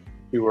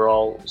 We were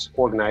all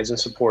organized and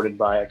supported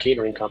by a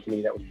catering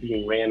company that was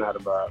being ran out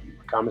of a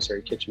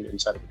commissary kitchen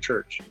inside of a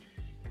church.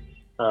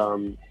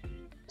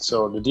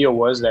 So the deal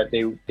was that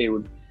they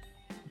would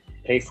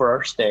pay for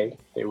our stay.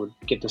 They would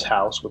get this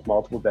house with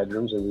multiple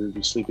bedrooms, and we would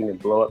be sleeping in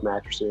blow-up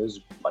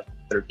mattresses, like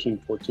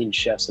 13, 14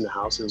 chefs in the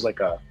house. It was like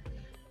the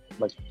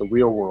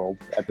Real World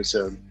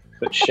episode,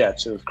 but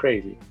chefs. It was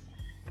crazy.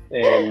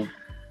 And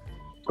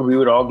we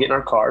would all get in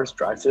our cars,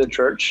 drive to the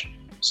church.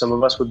 Some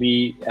of us would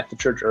be at the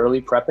church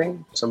early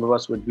prepping. Some of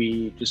us would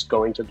be just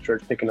going to the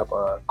church, picking up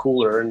a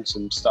cooler and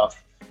some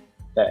stuff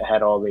that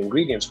had all the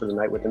ingredients for the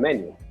night with the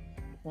menu.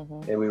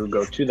 Mm-hmm. And we would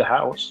go to the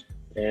house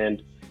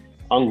and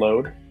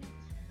unload,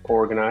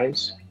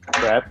 organize,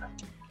 prep,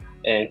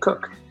 and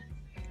cook.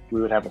 We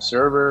would have a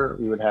server,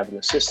 we would have an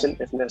assistant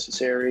if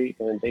necessary,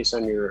 and based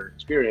on your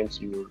experience,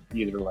 you were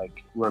either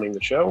like running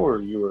the show or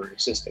you were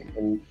assisting.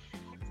 And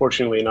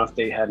fortunately enough,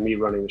 they had me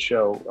running the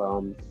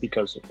show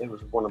because it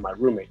was one of my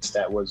roommates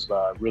that was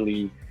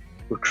really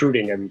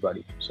recruiting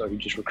everybody. So he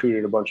just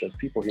recruited a bunch of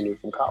people he knew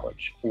from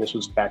college. And this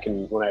was back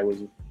when I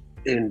was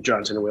in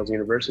Johnson & Wales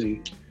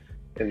University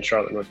in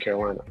Charlotte, North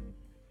Carolina.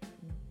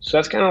 So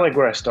that's kind of like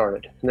where I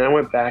started. And then I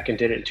went back and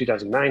did it in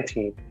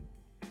 2019.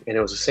 And it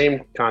was the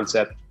same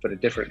concept, but a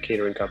different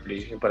catering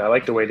company. But I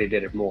liked the way they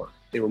did it more.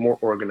 They were more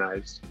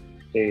organized.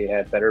 They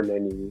had better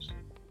menus.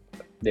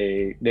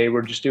 They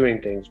were just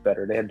doing things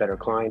better. They had better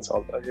clients.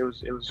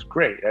 It was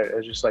great. I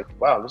was just like,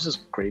 wow, this is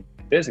great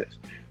business.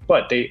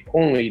 But they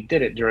only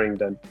did it during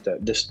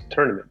this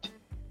tournament.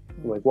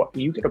 I'm like, what?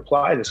 You could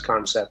apply this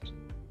concept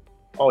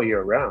all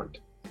year round.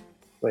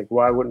 Like,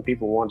 why wouldn't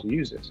people want to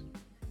use this?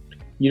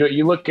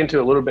 You look into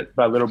it a little bit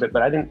by little bit,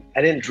 but I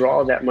didn't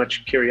draw that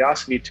much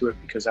curiosity to it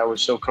because I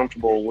was so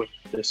comfortable with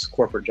this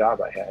corporate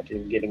job I had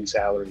in getting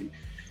salary,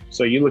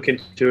 So you look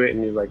into it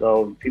and you're like,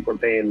 oh, people are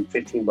paying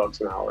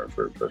 $15 an hour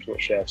for personal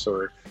chefs,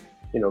 or,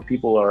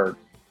 people are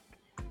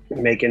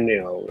making,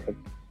 a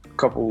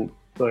couple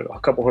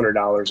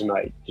 $100 a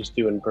night just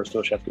doing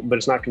personal chef, but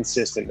it's not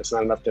consistent. It's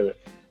not enough to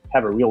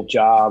have a real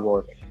job,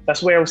 or that's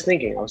the way I was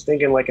thinking. I was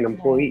thinking like an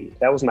employee.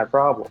 That was my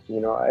problem.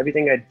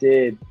 Everything I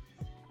did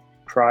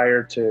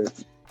prior to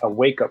a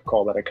wake-up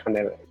call that I kind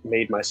of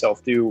made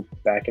myself do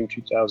back in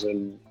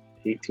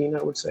 2018,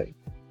 I would say.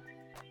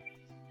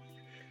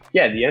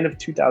 Yeah, the end of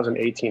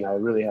 2018, I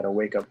really had a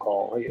wake-up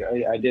call.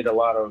 I did a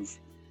lot of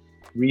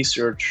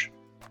research,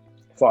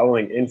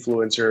 following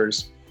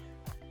influencers,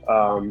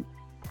 and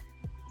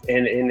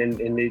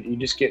you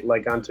just get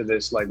like onto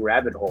this like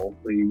rabbit hole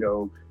where you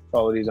go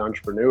follow these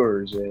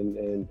entrepreneurs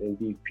and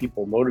be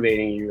people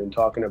motivating you and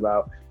talking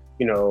about,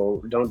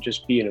 don't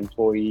just be an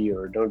employee,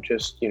 or don't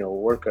just,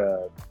 work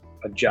a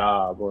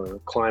job or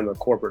climb a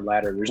corporate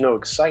ladder. There's no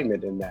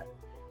excitement in that.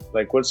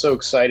 Like, what's so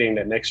exciting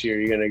that next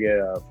year you're going to get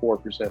a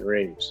 4%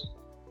 raise,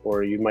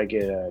 or you might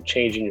get a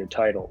change in your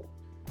title?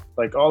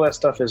 Like, all that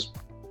stuff is,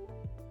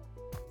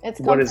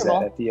 what is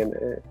that at the end?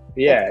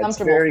 Yeah, it's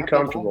very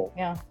comfortable.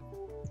 Yeah.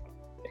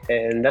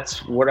 And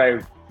that's what I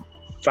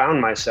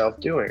found myself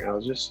doing. I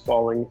was just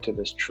falling to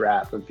this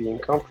trap of being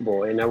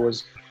comfortable, and I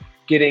was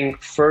getting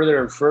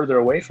further and further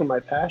away from my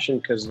passion,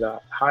 because the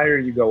higher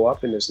you go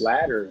up in this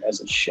ladder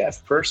as a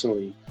chef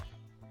personally,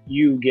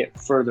 you get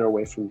further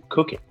away from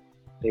cooking.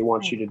 They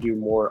want you to do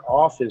more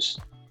office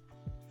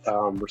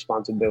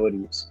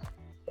responsibilities,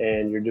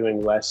 and you're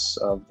doing less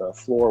of the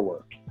floor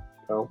work,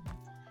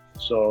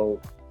 So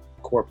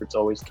corporate's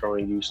always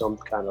throwing you some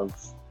kind of,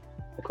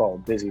 I call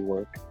it busy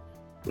work,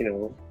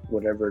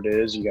 whatever it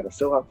is. You got to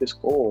fill out this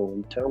goal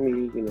and tell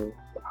me,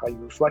 how you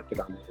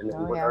reflected on it, and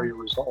then what are your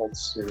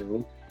results,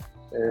 and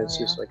it's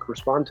just like,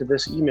 respond to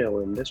this email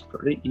and this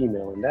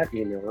email and that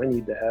email. I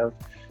need to have,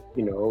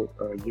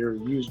 your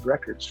used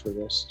records for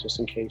this, just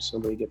in case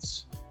somebody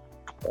gets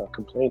a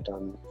complaint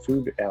on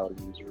food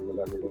allergies or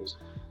whatever it is.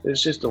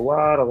 There's just a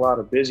lot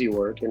of busy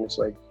work, and it's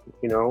like,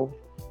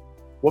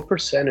 what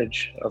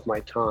percentage of my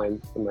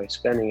time am I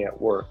spending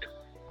at work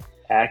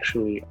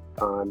actually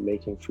on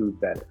making food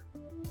better?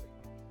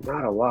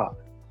 Not a lot.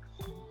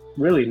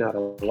 Really not a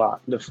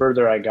lot. The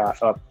further I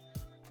got up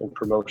in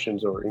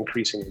promotions or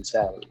increasing in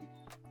salary.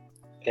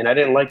 And I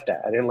didn't like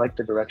that. I didn't like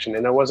the direction,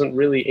 and I wasn't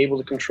really able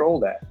to control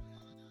that.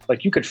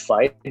 Like, you could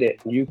fight it,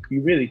 you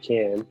really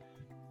can,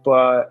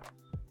 but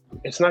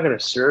it's not going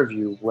to serve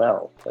you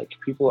well. Like,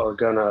 people are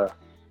going to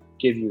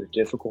give you a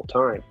difficult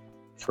time.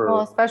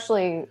 Well,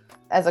 especially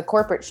as a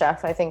corporate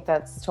chef, I think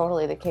that's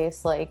totally the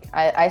case. Like,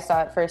 I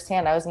saw it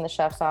firsthand. I was in the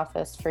chef's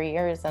office for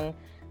years, and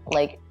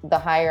like, the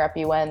higher up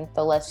you went,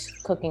 the less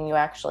cooking you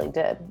actually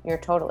did. You're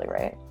totally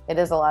right. It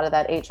is a lot of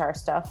that HR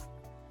stuff.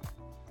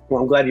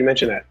 Well, I'm glad you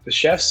mentioned that. The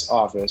chef's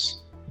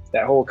office,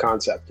 that whole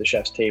concept, the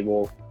chef's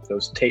table,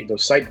 those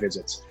site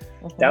visits,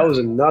 that was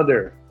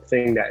another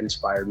thing that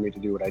inspired me to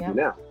do what I do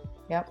now.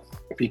 Yep.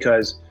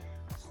 Because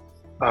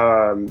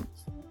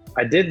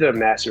I did the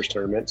master's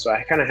tournament, so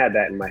I kind of had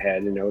that in my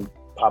head,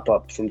 pop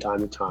up from time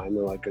to time,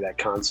 or like that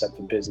concept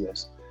of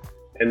business.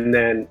 And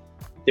then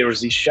there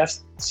was these chef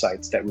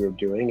sites that we were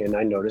doing, and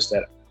I noticed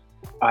that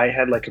I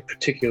had like a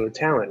particular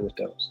talent with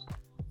those.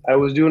 I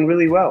was doing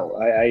really well.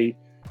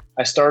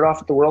 I started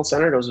off at the World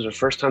Center. Those are the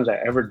first times I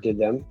ever did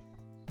them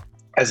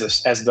as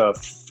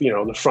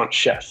the front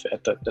chef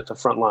at the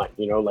front line,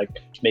 like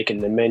making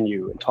the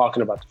menu and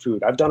talking about the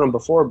food. I've done them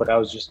before, but I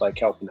was just like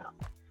helping out.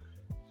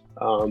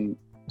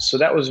 So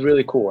that was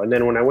really cool. And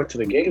then when I went to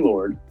the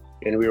Gaylord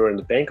and we were in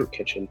the banquet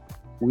kitchen,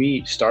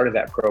 we started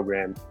that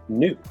program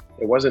new.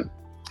 It wasn't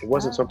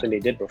something they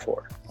did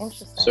before.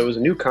 Interesting. So it was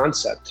a new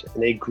concept,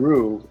 and they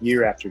grew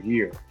year after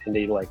year, and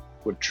they like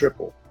would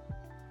triple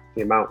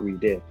the amount we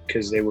did,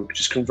 because they were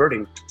just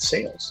converting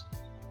sales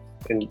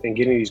and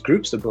getting these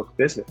groups to book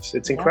business.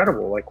 It's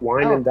incredible. Like,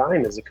 wine and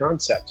dine is a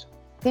concept.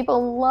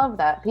 People love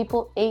that.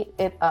 People ate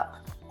it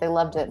up. They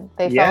loved it.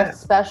 They felt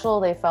special.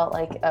 They felt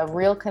like a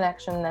real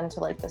connection then to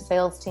like the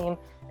sales team.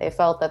 They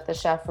felt that the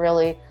chef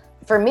really,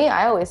 for me,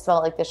 I always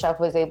felt like the chef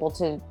was able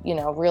to,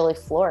 really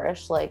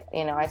flourish. Like,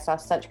 I saw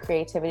such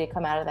creativity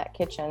come out of that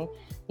kitchen.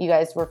 You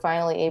guys were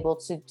finally able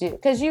to do,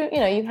 because you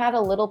had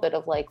a little bit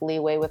of like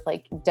leeway with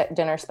like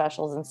dinner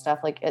specials and stuff.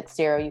 Like at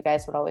Zero, you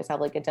guys would always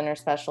have like a dinner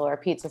special or a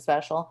pizza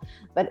special,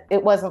 but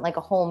it wasn't like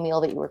a whole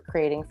meal that you were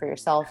creating for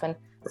yourself. And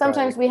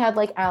sometimes we had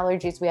like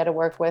allergies we had to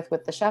work with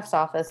the chef's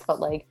office, but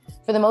like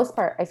for the most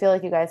part, I feel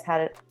like you guys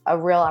had a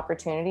real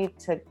opportunity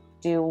to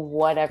do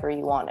whatever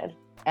you wanted.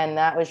 And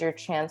that was your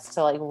chance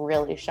to like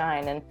really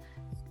shine. And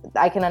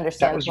I can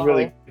understand. That was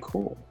really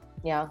cool.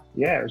 Yeah.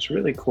 Yeah, it was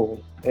really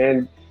cool.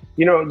 And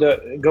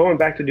going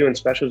back to doing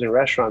specials in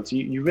restaurants,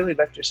 you really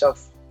left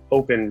yourself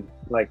open,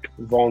 like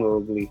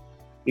vulnerably,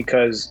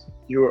 because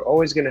you were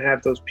always going to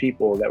have those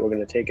people that were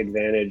going to take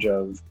advantage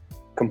of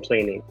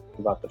complaining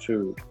about the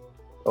food,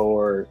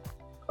 or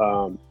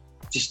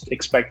just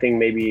expecting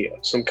maybe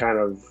some kind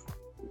of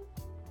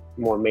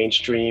more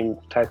mainstream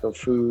type of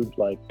food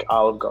like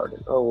Olive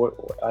Garden. Oh,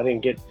 I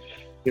didn't get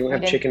You don't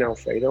have chicken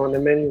Alfredo on the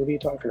menu? What are you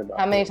talking about?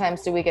 How many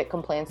times do we get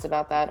complaints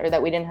about that, or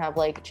that we didn't have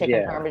like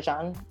chicken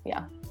Parmesan?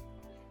 Yeah.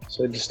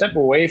 So to step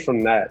away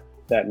from that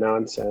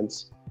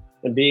nonsense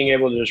and being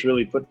able to just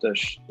really put the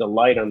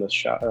light on the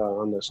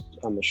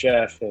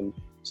chef and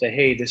say,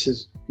 hey, this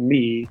is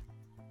me,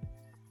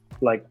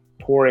 like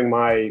pouring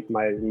my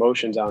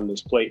emotions on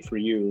this plate for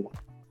you.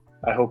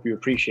 I hope you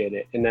appreciate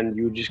it. And then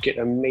you just get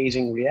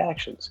amazing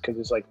reactions, because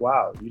it's like,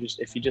 wow,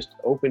 if you just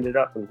opened it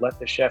up and let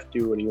the chef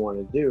do what he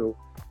wanted to do,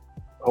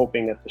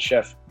 hoping that the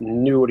chef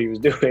knew what he was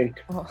doing.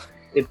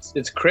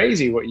 It's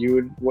crazy what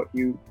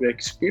you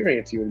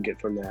experience you would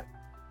get from that.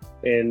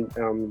 And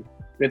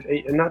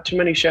not too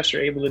many chefs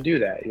are able to do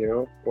that,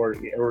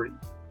 or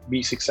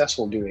be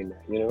successful doing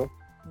that,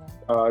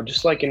 Yeah.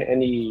 Just like in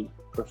any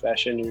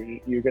profession,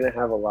 you're going to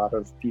have a lot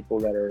of people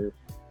that are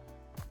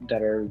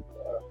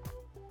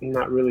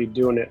not really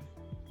doing it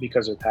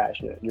because they're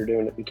passionate. You're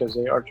doing it because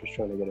they are just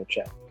trying to get a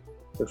check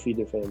or feed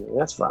their family. And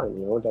that's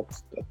fine,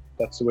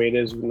 that's the way it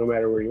is no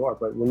matter where you are.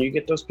 But when you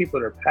get those people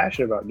that are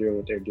passionate about doing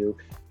what they do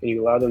and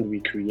you allow them to be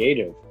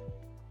creative,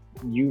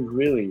 you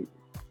really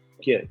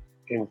get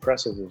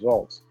impressive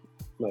results,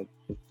 like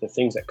the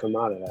things that come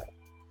out of that.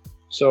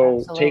 So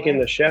Absolutely. Taking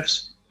the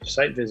chef's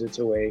site visits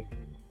away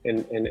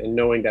and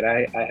knowing that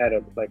I had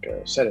a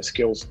set of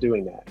skills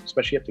doing that,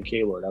 especially at the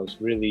Gaylord, I was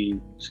really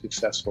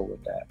successful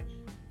with that.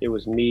 It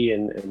was me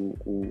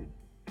and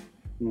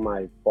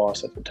my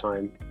boss at the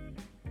time.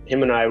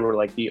 Him and I were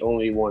like the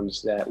only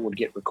ones that would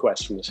get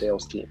requests from the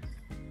sales team,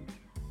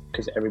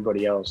 because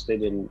everybody else, they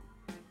didn't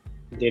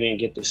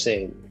get the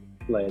same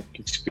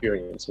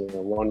experience.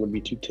 One would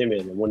be too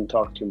timid and wouldn't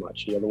talk too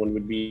much. The other one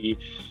would be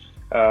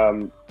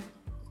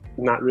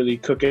not really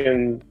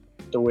cooking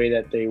the way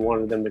that they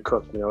wanted them to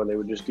cook. They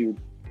would just do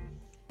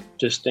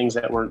things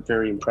that weren't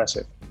very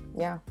impressive.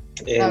 Yeah.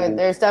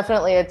 There's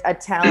definitely a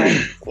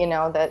talent,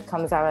 that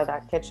comes out of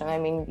that kitchen. I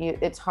mean,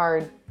 it's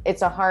hard.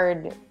 It's a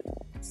hard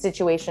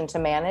situation to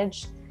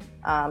manage,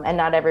 and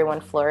not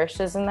everyone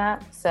flourishes in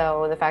that.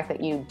 So the fact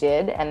that you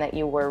did and that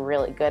you were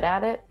really good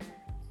at it,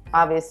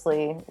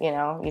 obviously,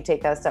 you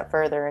take that a step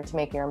further and to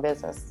make your own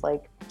business,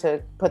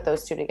 to put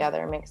those two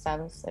together makes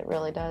sense. It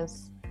really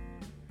does.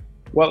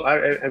 Well,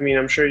 I mean,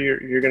 I'm sure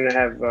you're going to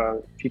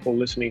have people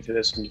listening to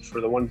this, and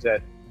for the ones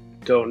that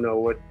don't know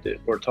what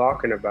we're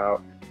talking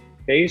about,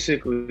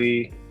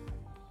 basically,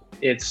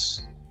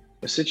 it's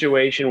a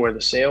situation where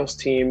the sales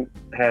team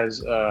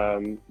has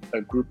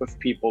a group of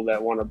people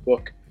that want to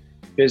book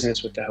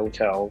business with the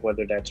hotel,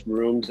 whether that's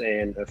rooms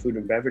and a food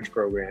and beverage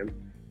program.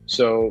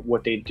 So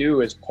what they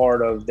do is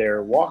part of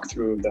their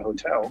walkthrough of the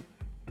hotel,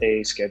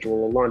 they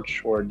schedule a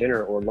lunch or a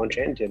dinner or lunch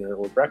and dinner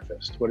or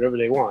breakfast, whatever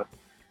they want.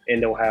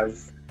 And they'll have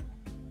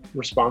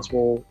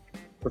responsible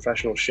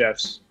professional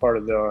chefs, part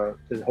of the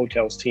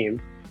hotel's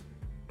team,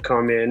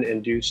 come in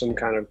and do some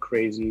kind of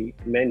crazy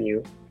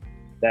menu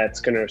that's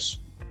going to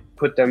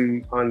put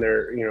them on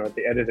their, at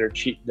the end of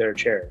their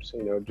chairs,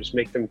 just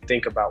make them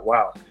think about,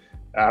 wow,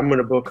 I'm going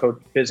to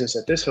book business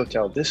at this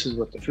hotel. This is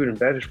what the food and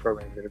beverage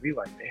program is going to be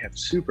like. They have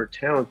super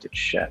talented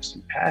chefs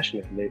and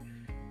passionate. And it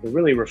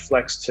really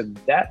reflects to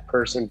that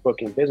person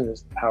booking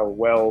business how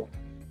well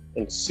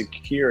and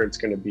secure it's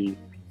going to be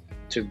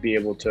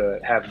able to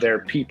have their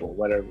people,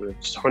 whatever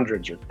it's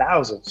hundreds or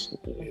thousands,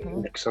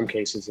 in some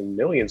cases in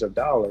millions of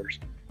dollars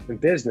in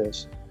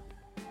business.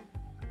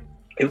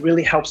 It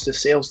really helps the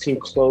sales team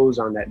close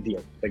on that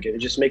deal. It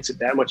just makes it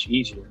that much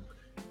easier.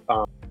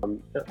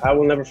 I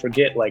will never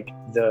forget,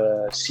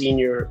 the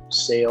senior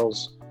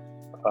sales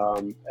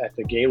at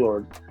the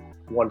Gaylord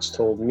once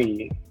told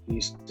me,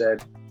 he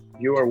said,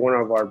 "You are one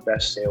of our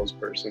best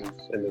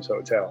salespersons in this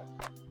hotel."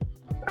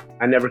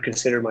 I never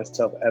considered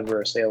myself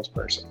ever a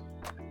salesperson,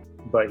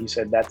 but he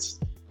said that's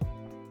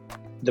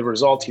the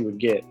result he would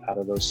get out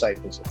of those site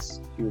visits.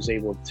 He was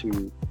able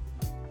to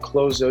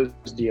close those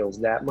deals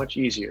that much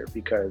easier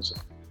because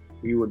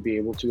we would be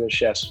able to, as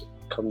chefs,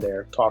 come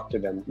there, talk to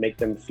them, make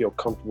them feel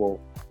comfortable,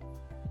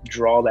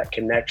 draw that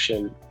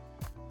connection,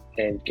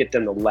 and get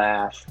them to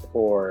laugh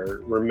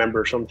or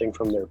remember something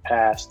from their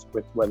past,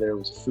 with whether it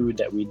was food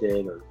that we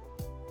did or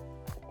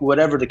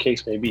whatever the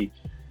case may be.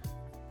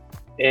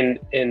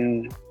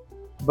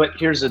 But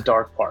here's the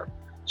dark part.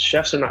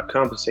 Chefs are not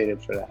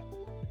compensated for that.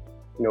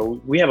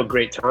 We have a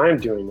great time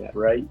doing that,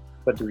 right?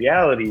 But the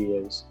reality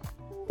is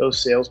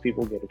those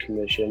salespeople get a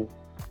commission,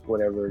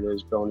 whatever it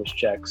is, bonus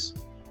checks.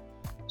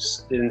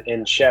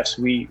 And chefs,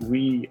 we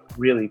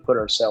really put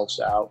ourselves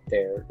out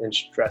there and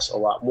stress a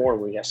lot more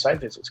when we have site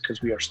visits,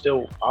 because we are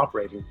still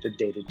operating the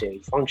day-to-day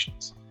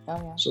functions.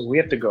 Oh, yeah. So we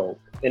have to go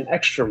an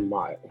extra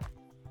mile,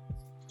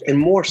 and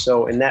more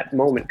so in that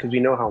moment because we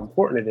know how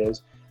important it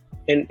is,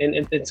 and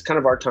it's kind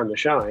of our time to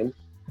shine.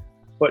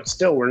 But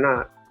still, we're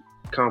not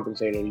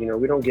compensated.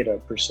 We don't get a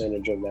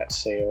percentage of that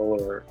sale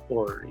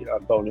or a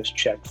bonus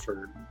check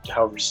for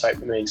however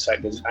many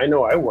site visits. I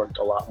know I worked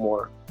a lot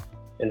more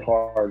and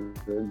harder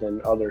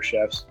than other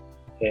chefs,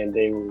 and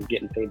they were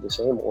getting paid the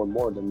same or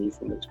more than me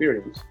from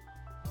experience.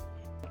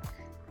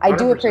 I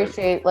do 100%.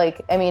 appreciate,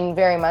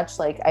 very much,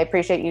 I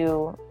appreciate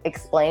you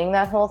explaining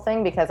that whole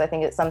thing, because I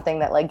think it's something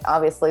that,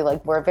 obviously,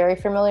 we're very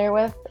familiar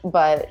with,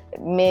 but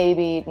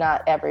maybe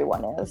not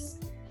everyone is.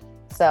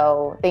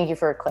 So thank you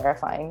for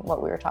clarifying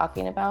what we were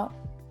talking about.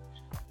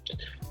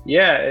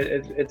 Yeah,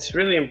 it's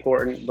really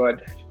important,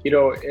 but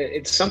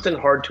it's something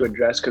hard to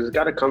address because it's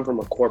got to come from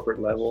a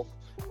corporate level.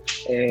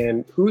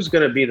 And who's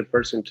going to be the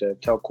person to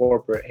tell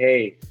corporate,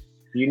 hey,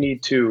 you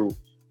need to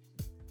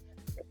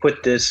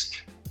put this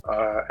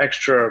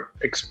extra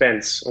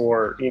expense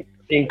or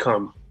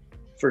income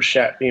for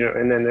chef,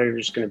 and then they're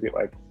just going to be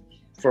like,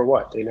 for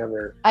what?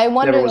 I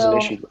wonder, never was an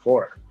issue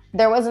before.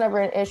 There wasn't ever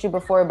an issue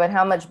before, but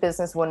how much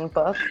business wouldn't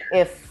book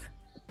if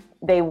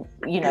they,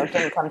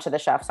 didn't come to the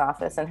chef's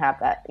office and have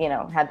that,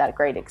 had that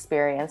great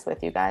experience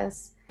with you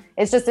guys?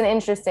 It's just an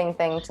interesting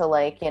thing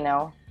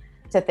to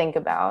to think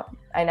about.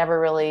 I never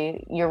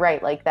really, you're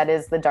right. That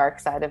is the dark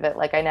side of it.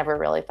 I never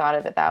really thought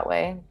of it that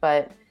way,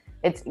 but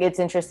it's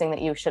interesting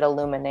that you should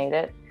illuminate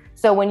it.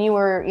 So when you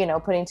were,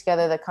 putting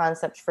together the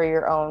concept for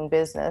your own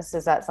business,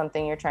 is that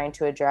something you're trying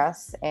to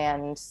address?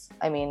 And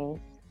I mean,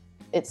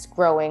 it's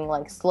growing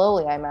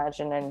slowly, I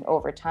imagine, and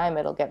over time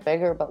it'll get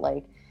bigger, but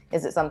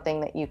is it something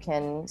that you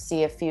can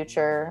see a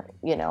future,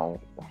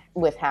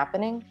 with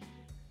happening?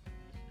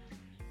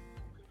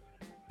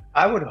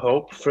 I would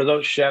hope for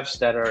those chefs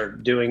that are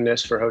doing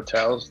this for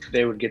hotels,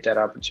 they would get that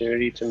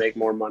opportunity to make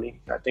more money.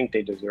 I think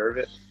they deserve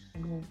it.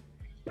 Mm-hmm.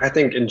 I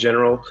think in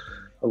general,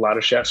 a lot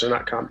of chefs are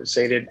not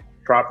compensated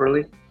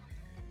properly.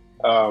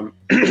 But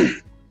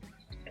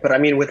I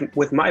mean,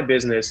 with my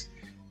business,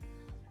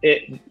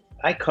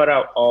 I cut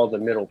out all the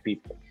middle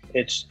people.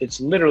 It's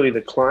literally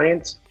the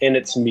clients and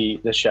it's me,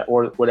 the chef,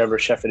 or whatever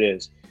chef it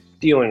is,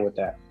 dealing with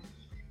that.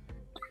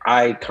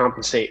 I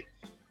compensate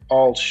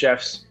all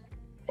chefs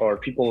or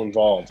people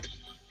involved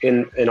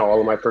in all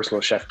of my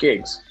personal chef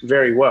gigs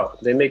very well.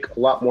 They make a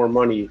lot more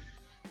money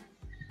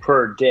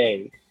per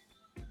day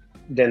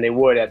than they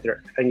would at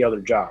any other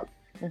job.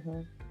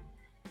 Mm-hmm.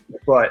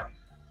 But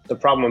the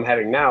problem I'm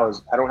having now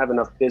is I don't have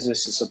enough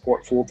business to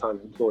support full-time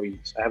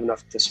employees. I have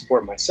enough to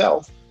support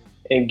myself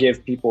and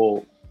give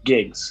people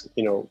gigs,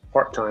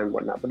 part-time,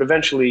 whatnot. But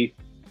eventually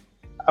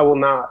I will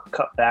not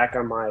cut back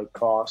on my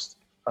cost,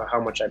 how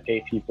much I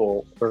pay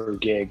people per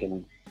gig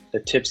and the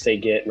tips they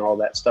get and all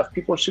that stuff.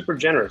 People are super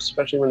generous,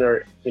 especially when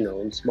they're,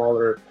 in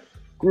smaller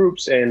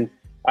groups. And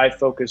I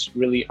focus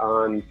really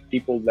on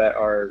people that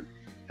are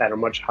at a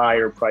much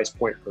higher price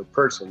point per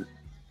person.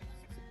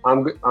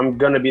 I'm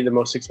going to be the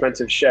most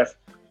expensive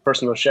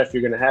personal chef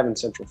you're going to have in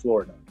Central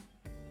Florida.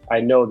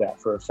 I know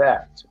that for a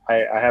fact.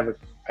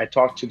 I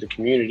talk to the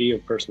community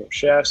of personal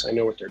chefs. I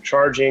know what they're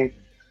charging.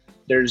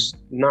 There's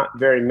not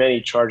very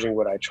many charging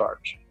what I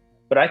charge,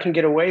 but I can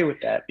get away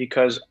with that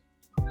because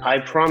I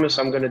promise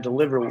I'm going to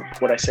deliver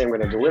what I say I'm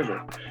going to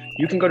deliver.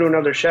 You can go to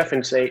another chef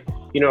and say,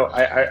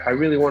 I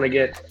really want to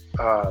get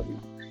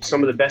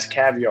some of the best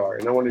caviar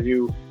and I want to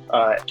do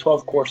a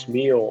 12-course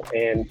meal,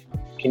 and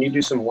can you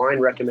do some wine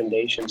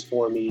recommendations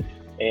for me?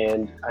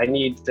 And I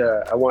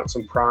want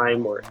some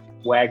prime or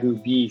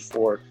Wagyu beef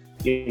or,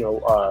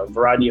 a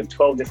variety of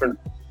 12 different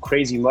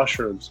crazy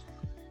mushrooms.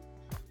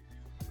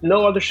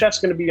 No other chef's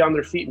going to be on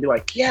their feet and be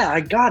like, yeah,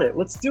 I got it.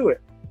 Let's do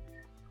it.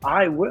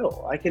 I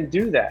can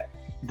do that.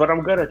 But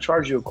I'm going to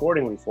charge you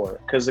accordingly for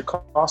it because the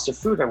cost of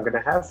food I'm going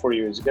to have for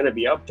you is going to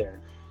be up there.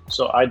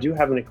 So I do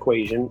have an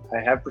equation.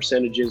 I have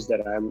percentages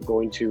that I'm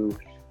going to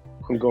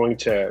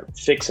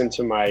fix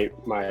into my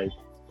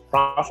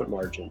profit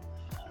margin.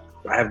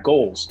 I have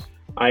goals.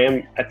 I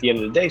am, at the end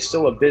of the day,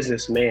 still a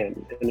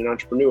businessman and an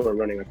entrepreneur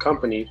running a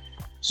company.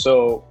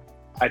 So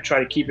I try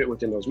to keep it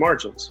within those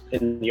margins.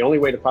 And the only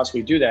way to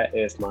possibly do that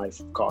is my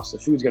cost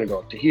of food is going to go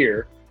up to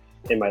here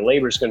and my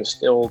labor is going to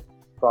still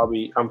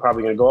I'm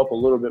probably going to go up a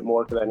little bit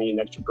more because I need an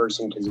extra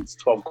person because it's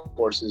 12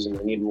 courses and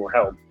I need more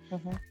help.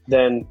 Mm-hmm.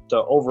 Then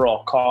the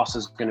overall cost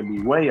is going to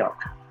be way up.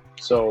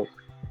 So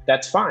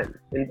that's fine.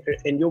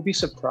 And you'll be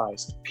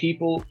surprised.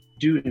 People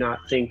do not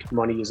think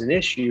money is an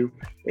issue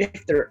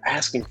if they're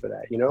asking for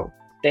that,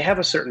 They have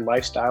a certain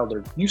lifestyle.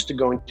 They're used to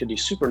going to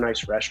these super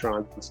nice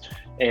restaurants,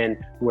 and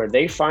where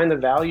they find the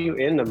value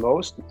in the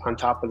most, on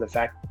top of the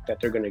fact that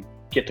they're going to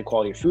get the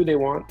quality of food they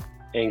want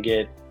and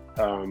get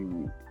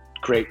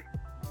great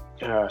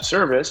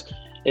service,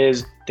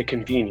 is the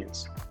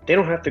convenience. They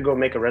don't have to go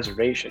make a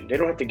reservation. They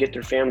don't have to get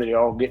their family to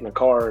all get in a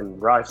car and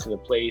drive to the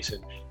place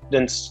and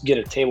then get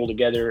a table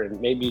together,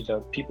 and maybe the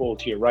people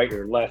to your right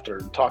or left are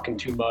talking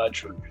too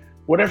much or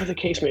whatever the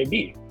case may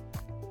be.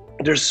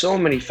 There's so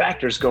many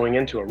factors going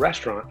into a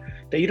restaurant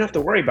that you don't have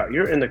to worry about.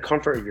 You're in the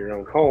comfort of your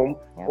own home,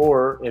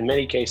 or in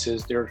many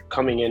cases, they're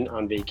coming in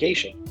on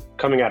vacation,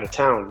 coming out of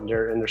town.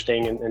 They're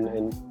staying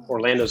in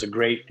Orlando's a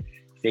great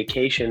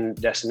vacation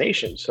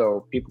destination.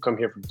 So people come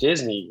here for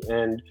Disney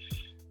and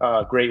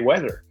great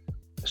weather.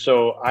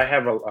 So I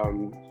have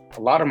a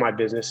lot of my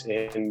business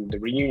in the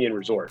Reunion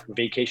Resort,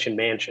 vacation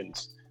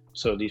mansions.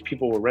 So these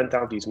people will rent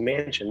out these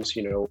mansions,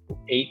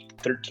 8,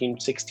 13,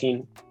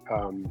 16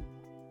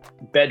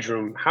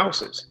 bedroom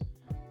houses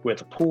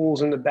with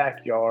pools in the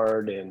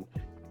backyard and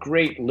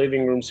great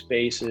living room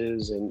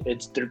spaces, and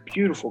they're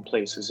beautiful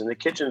places, and the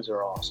kitchens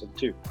are awesome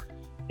too.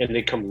 And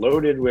they come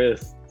loaded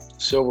with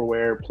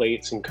silverware,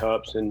 plates, and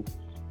cups,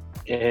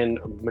 and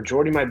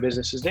majority of my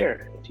business is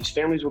there. These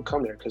families will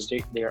come there because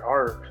they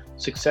are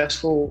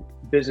successful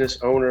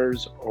business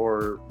owners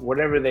or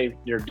whatever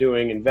they're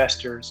doing,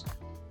 investors.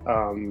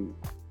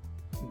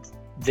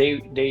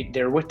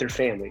 They're with their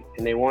family,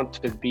 and they want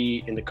to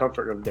be in the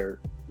comfort of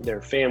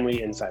their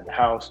family inside the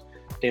house.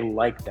 They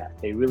like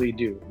that. They really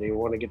do. They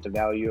want to get the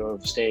value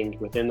of staying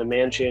within the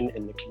mansion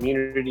and the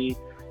community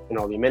and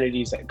all the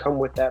amenities that come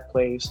with that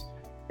place.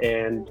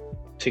 And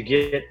to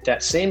get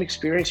that same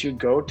experience, you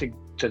go to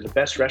the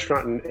best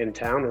restaurant in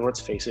town. And let's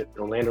face it,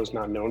 Orlando's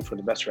not known for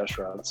the best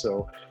restaurants.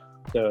 So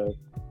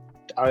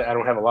I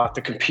don't have a lot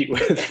to compete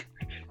with.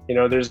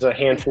 There's a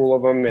handful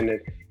of them,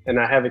 and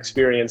I have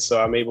experience,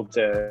 so I'm able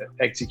to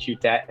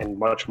execute that and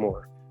much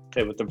more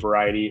with the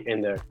variety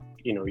and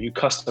you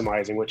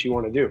customizing what you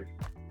want to do.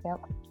 Yep.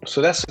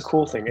 So that's the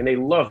cool thing. And they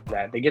love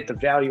that. They get the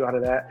value out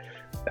of that.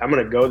 I'm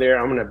going to go there.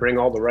 I'm going to bring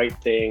all the right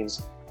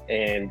things,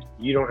 and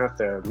you don't have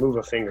to move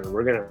a finger.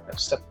 We're going to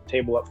set the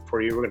table up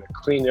for you. We're going to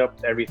clean up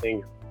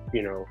everything.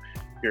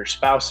 Your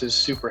spouse is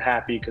super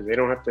happy because they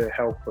don't have to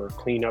help or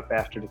clean up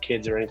after the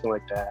kids or anything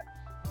like that.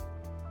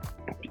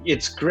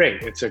 It's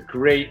great. It's a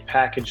great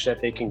package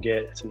that they can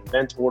get. It's an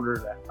event order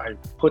that I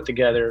put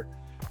together.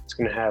 It's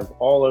going to have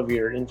all of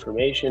your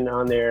information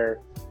on there.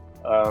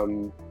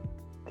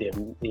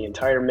 The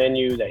entire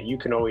menu that you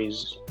can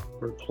always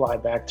reply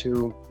back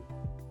to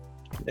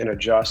and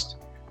adjust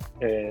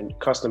and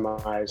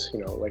customize.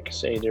 Like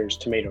say there's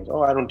tomatoes.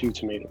 Oh, I don't do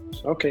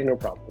tomatoes. Okay, no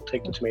problem. We'll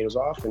take the tomatoes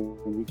off and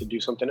we could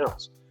do something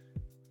else.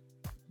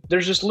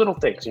 There's just little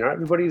things.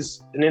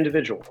 Everybody's an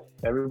individual.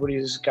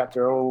 Everybody's got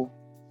their own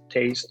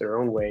taste, their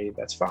own way.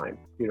 That's fine.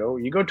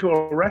 You go to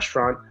a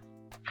restaurant,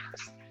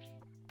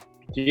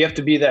 you have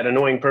to be that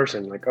annoying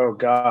person. Like, oh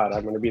God,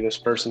 I'm going to be this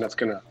person that's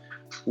going to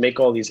make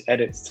all these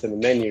edits to the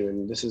menu,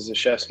 and this is the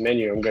chef's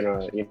menu. I'm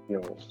gonna,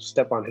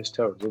 step on his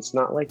toes. It's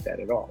not like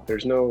that at all.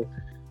 There's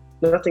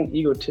nothing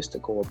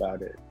egotistical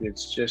about it.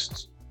 It's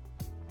just,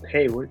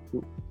 hey,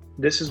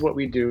 this is what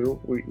we do.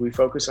 We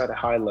focus at a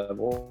high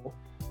level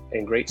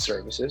and great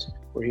services.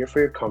 We're here for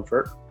your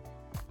comfort.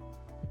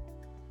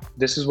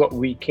 This is what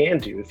we can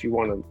do if you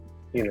want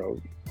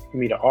to,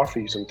 me to offer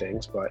you some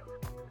things. But,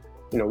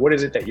 what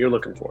is it that you're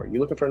looking for? Are you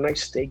looking for a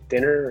nice steak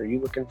dinner? Are you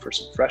looking for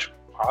some fresh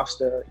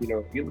pasta?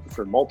 You're looking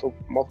for multiple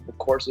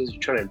courses.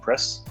 You're trying to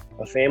impress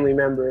a family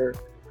member.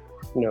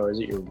 Is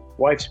it your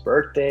wife's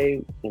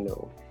birthday?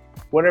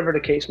 Whatever the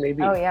case may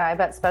be. Oh yeah, I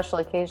bet special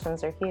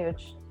occasions are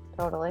huge.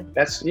 Totally.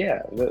 A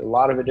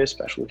lot of it is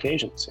special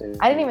occasions. And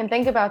I didn't even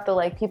think about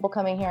the people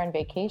coming here on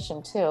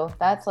vacation too.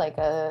 That's like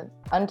a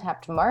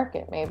untapped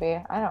market,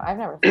 maybe. I've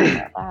never thought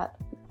about that.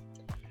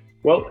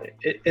 Well,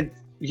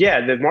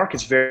 the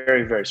market's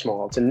very, very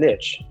small. It's a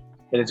niche,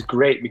 and it's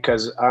great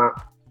because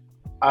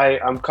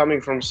I'm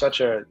coming from such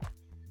a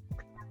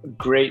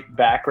great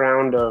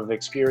background of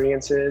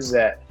experiences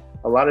that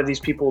a lot of these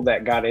people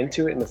that got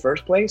into it in the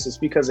first place, it's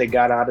because they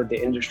got out of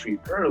the industry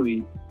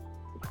early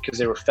because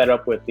they were fed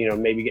up with,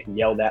 maybe getting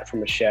yelled at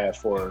from a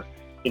chef or,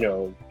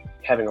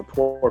 having a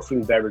poor food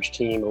and beverage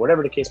team or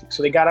whatever the case.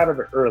 So they got out of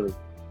it early,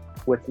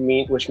 which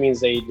means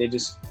they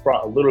just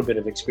brought a little bit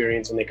of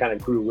experience and they kind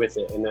of grew with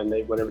it. And then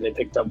whatever they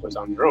picked up was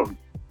on their own.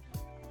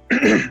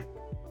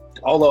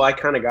 Although I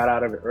kind of got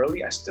out of it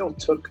early, I still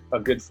took a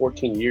good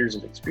 14 years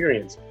of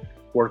experience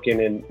working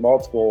in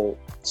multiple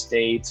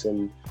states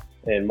and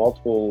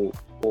multiple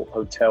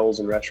hotels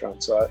and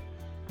restaurants. So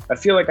I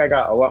feel like I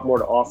got a lot more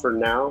to offer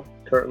now,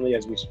 currently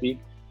as we speak.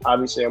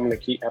 Obviously, I'm going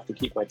to have to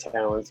keep my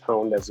talents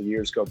honed as the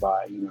years go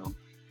by,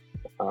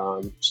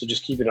 So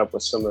just keeping up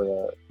with some of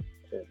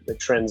the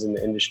trends in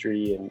the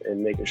industry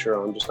and making sure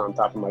I'm just on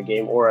top of my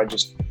game, or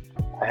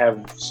I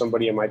have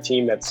somebody on my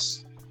team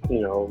that's,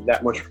 that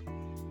much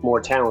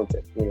more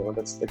talented.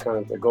 That's the kind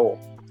of the goal.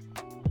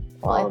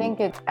 Well, I think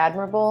it's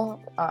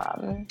admirable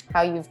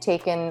how you've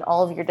taken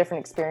all of your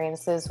different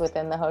experiences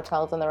within the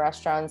hotels and the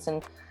restaurants.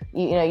 And,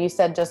 you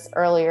said just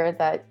earlier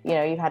that,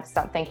 you had to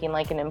stop thinking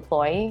like an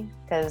employee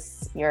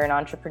because you're an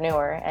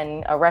entrepreneur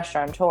and a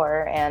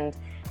restaurateur, and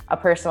a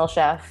personal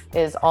chef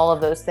is all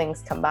of those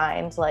things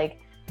combined.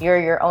 Like,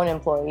 you're your own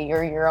employee,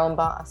 you're your own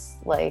boss.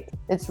 Like,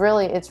 it's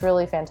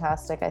really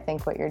fantastic, I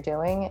think, what you're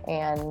doing.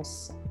 And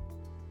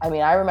I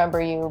mean, I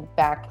remember you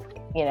back,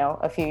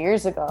 a few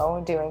years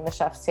ago doing the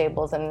chef's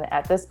tables. And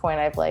at this point,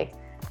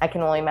 I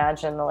can only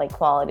imagine the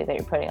quality that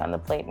you're putting on the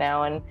plate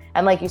now. And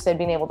like you said,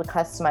 being able to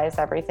customize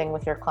everything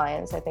with your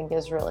clients, I think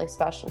is really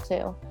special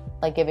too.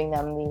 Like giving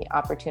them the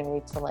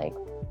opportunity to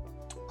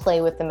play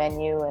with the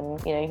menu,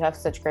 and, you have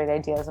such great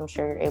ideas. I'm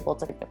sure you're able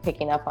to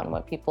picking up on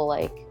what people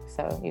like,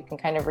 so you can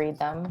kind of read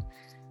them.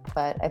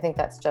 But I think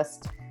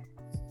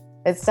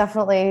it's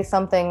definitely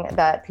something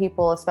that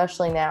people,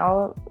 especially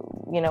now,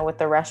 with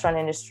the restaurant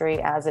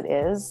industry as it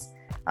is,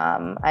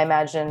 I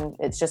imagine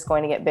it's just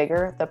going to get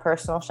bigger, the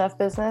personal chef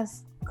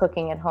business.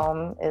 cooking at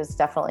home is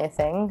definitely a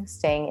thing.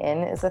 Staying in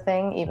is a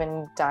thing.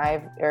 Even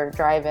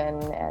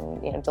drive-in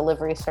and, you know,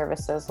 delivery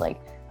services.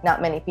 Like,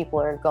 not many people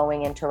are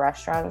going into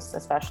restaurants,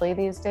 especially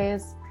these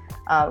days.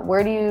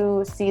 Where do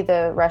you see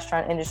the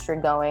restaurant industry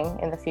going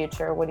in the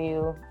future? What do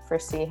you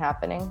foresee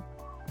happening?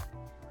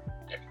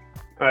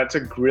 It's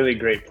a really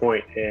great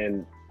point,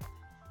 and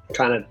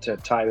kind of to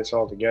tie this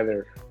all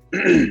together.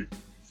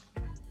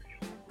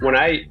 When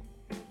I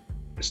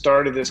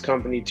started this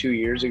company 2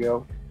 years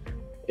ago,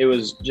 it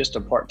was just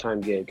a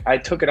part-time gig. I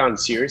took it on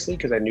seriously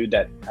because I knew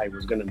that I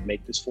was going to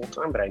make this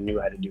full-time, but I knew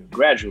I had to do it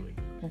gradually.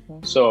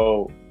 Mm-hmm.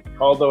 So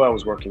although I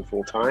was working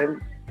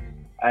full-time,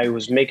 I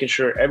was making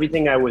sure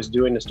everything I was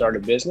doing to start a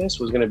business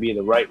was going to be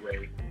the right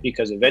way,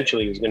 because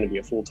eventually it was going to be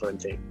a full-time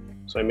thing.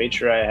 So I made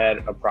sure I had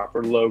a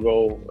proper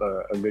logo,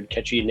 a good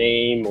catchy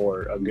name,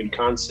 or a good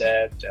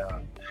concept.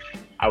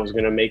 I was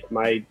going to make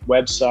my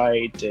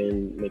website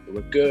and make it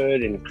look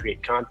good and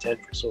create content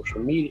for social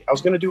media. I was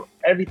going to do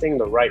everything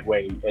the right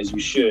way, as you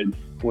should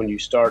when you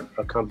start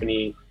a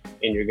company,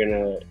 and you're going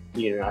to,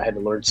 you know, I had to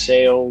learn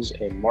sales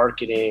and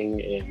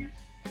marketing and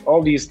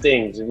all these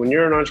things. And when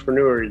you're an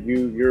entrepreneur,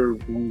 you're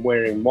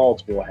wearing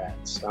multiple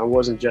hats. I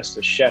wasn't just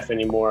a chef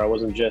anymore. I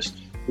wasn't just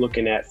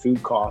looking at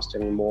food cost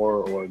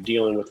anymore or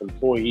dealing with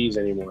employees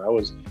anymore. I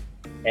was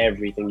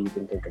everything you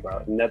can think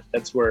about. And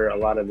that's where a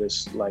lot of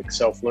this like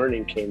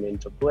self-learning came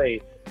into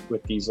play,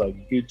 with these like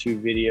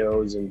YouTube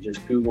videos and just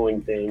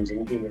Googling things.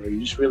 And, you know, you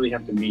just really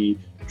have to be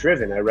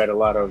driven. I read a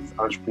lot of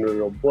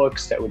entrepreneurial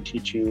books that would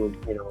teach you,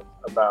 you know,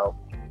 about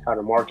how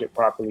to market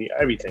properly,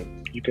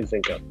 everything you can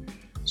think of.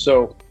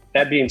 So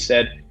that being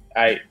said,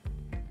 I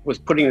was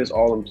putting this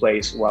all in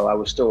place while I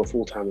was still a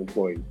full-time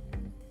employee.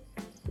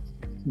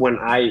 When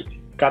I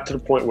got to the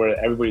point where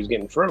everybody's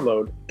getting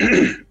furloughed,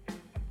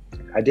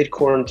 I did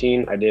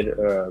quarantine. I did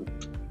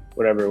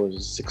whatever it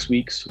was, 6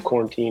 weeks of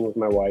quarantine with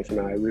my wife and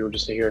I. We were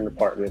just here in an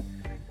apartment.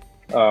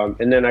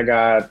 And then I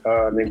got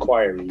an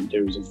inquiry.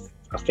 There was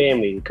a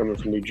family coming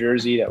from New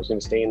Jersey that was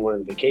going to stay in one of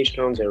the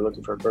vacation homes. They were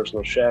looking for a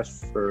personal chef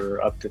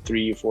for up to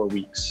 3 or 4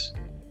 weeks.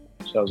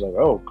 So I was like,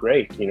 oh,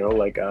 great. You know,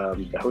 like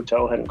the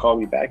hotel hadn't called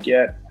me back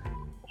yet.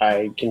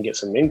 I can get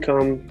some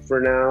income for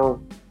now.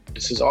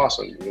 This is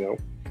awesome, you know?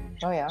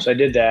 Oh, yeah. So I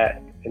did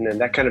that. And then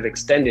that kind of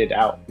extended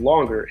out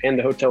longer. And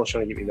the hotel was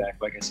trying to get me back.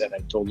 Like I said, I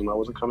told them I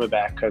wasn't coming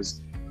back, because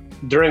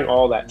during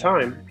all that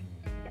time,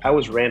 I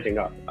was ramping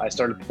up. I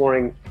started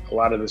pouring a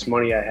lot of this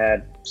money I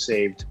had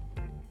saved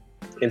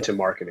into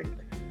marketing.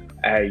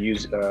 I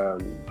used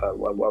an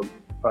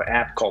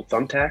app called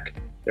Thumbtack.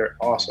 They're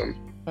awesome.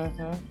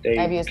 Mm-hmm.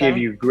 They give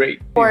you great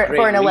for an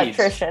leads.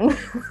 Electrician.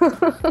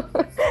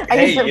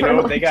 Hey, you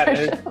know, they got,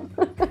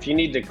 if you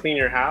need to clean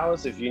your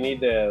house, if you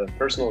need the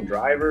personal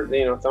driver,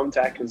 you know,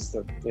 Thumbtack is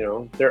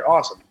they're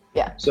awesome.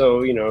 Yeah.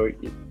 So, you know,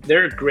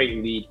 they're a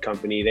great lead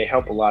company. They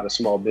help a lot of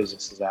small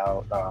businesses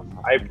out.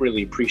 I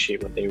really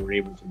appreciate what they were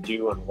able to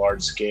do on a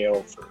large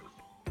scale for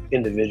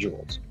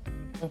individuals.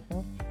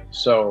 Mm-hmm.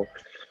 So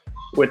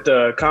with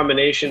the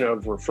combination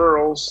of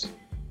referrals,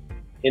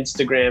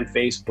 Instagram,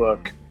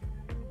 Facebook,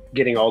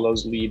 getting all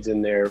those leads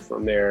in there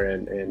from there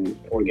and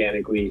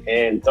organically,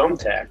 and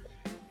Thumbtack,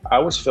 I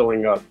was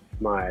filling up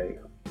my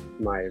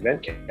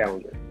event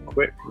calendar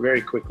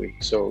very quickly.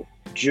 So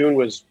June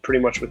was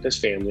pretty much with this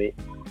family.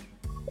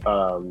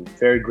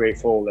 Very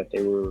grateful that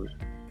they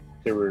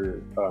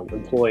were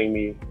employing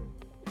me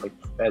like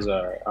as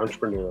an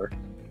entrepreneur,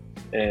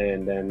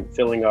 and then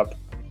filling up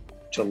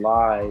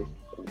July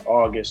and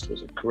August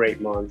was a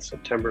great month.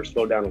 September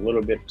slowed down a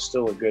little bit, but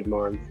still a good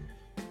month.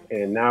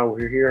 And now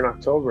we're here in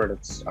October, and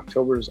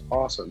October is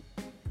awesome.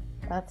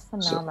 That's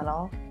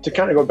phenomenal. So, to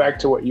kind of go back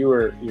to what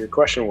your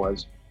question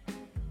was,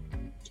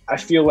 I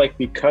feel like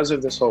because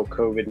of this whole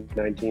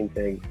COVID-19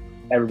 thing,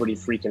 everybody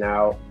freaking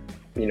out,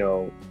 you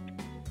know,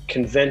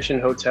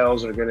 convention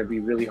hotels are going to be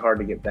really hard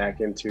to get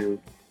back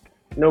into.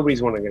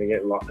 Nobody's going to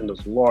get in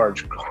those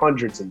large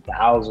hundreds and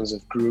thousands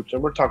of groups.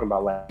 And we're talking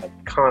about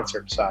like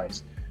concert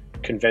size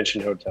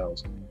convention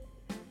hotels.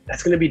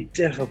 That's going to be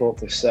difficult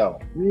to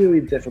sell,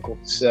 really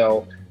difficult to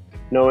sell,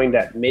 knowing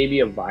that maybe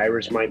a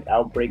virus might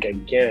outbreak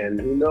again.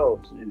 Who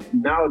knows? And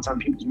now it's on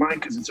people's mind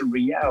because it's a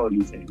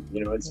reality thing.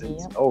 You know, it's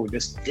oh,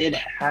 this did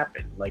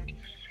happen. Like,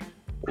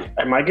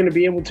 am I going to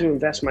be able to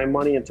invest my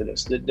money into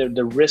this?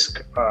 The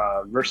risk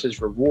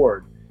versus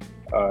reward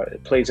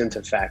it plays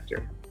into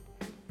factor.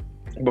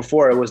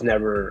 Before, it was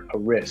never a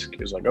risk. It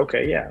was like,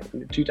 okay, yeah,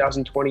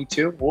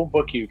 2022, we'll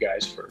book you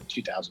guys for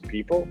 2,000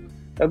 people.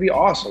 That'd be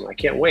awesome. I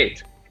can't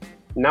wait.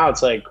 Now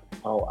it's like,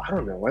 oh, I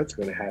don't know what's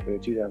going to happen in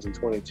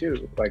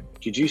 2022. Like,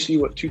 did you see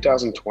what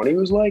 2020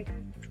 was like?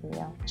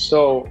 Yeah.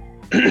 So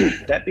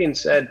that being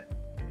said,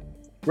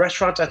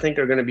 restaurants, I think,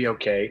 are going to be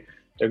okay.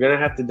 They're going to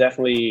have to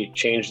definitely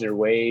change their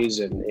ways.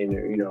 And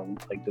you know,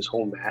 like this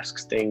whole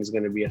masks thing is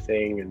going to be a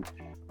thing,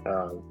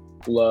 and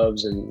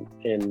gloves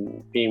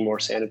and being more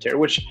sanitary,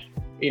 which,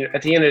 you know,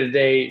 at the end of the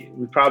day,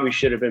 we probably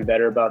should have been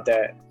better about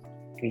that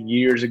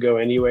years ago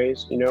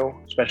anyways, you know,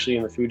 especially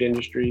in the food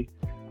industry.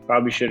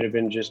 Probably should have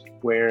been just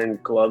wearing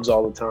gloves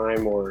all the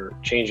time, or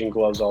changing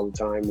gloves all the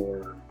time,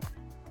 or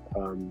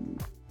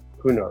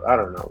who knows? I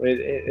don't know.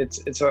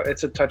 It's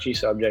a touchy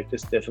subject.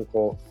 It's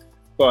difficult,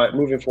 but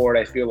moving forward,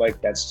 I feel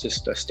like that's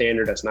just a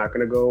standard that's not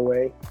going to go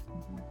away,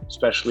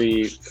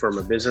 especially from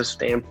a business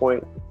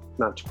standpoint.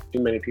 Not too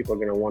many people are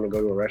going to want to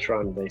go to a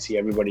restaurant and they see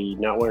everybody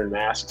not wearing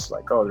masks,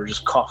 like, oh, they're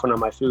just coughing on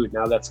my food.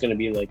 Now that's going to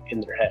be like in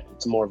their head.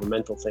 It's more of a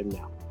mental thing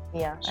now.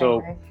 Yeah.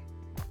 So I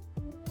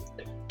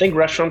think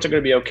restaurants are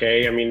going to be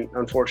okay. I mean,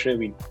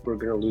 unfortunately, we're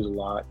going to lose a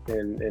lot,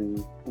 and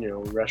you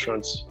know,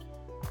 restaurants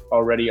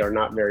already are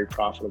not very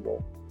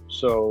profitable.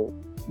 So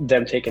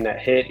them taking that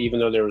hit, even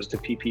though there was the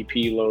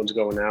PPP loans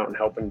going out and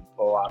helping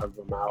a lot of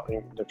them out,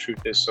 and the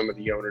truth is, some of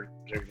the owners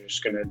are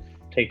just going to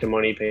take the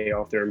money, pay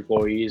off their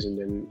employees, and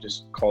then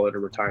just call it a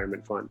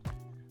retirement fund.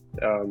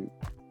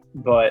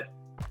 But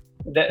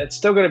it's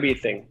still going to be a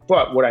thing.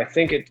 But what I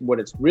think what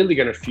it's really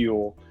going to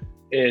fuel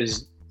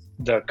is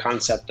the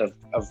concept of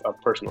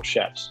personal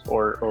chefs,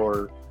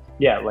 or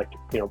like,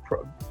 you know,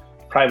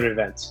 private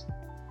events.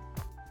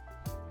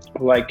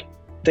 Like,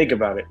 think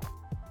about it.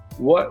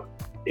 What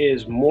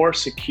is more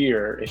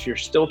secure if you're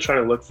still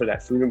trying to look for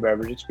that food and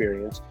beverage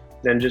experience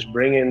than just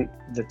bringing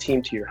the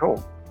team to your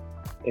home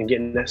and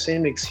getting that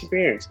same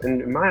experience?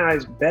 And in my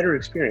eyes, better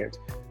experience.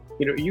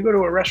 You know, you go to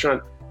a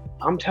restaurant,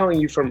 I'm telling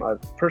you from a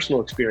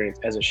personal experience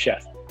as a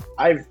chef,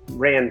 I've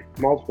ran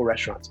multiple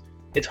restaurants.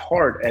 It's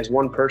hard as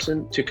one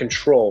person to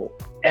control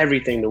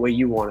everything the way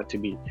you want it to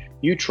be.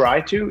 You try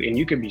to, and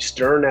you can be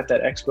stern at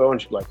that expo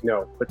and she's like,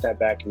 no, put that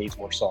back, it needs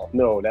more salt.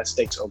 No, that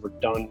steak's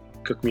overdone,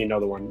 cook me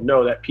another one.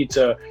 No, that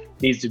pizza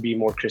needs to be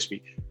more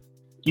crispy.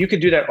 You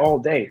could do that all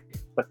day,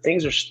 but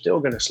things are still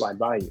gonna slide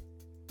by you.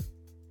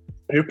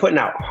 You're putting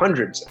out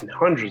hundreds and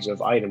hundreds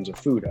of items of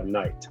food a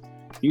night.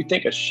 You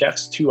think a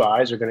chef's two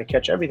eyes are gonna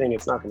catch everything?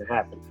 It's not gonna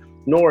happen.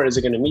 Nor is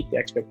it gonna meet the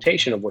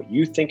expectation of what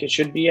you think it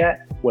should be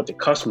at, what the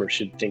customer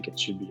should think it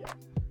should be at.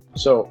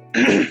 So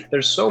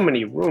there's so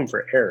many room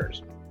for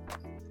errors.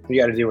 You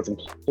got to deal with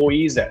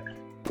employees that,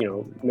 you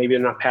know, maybe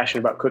they're not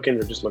passionate about cooking,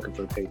 they're just looking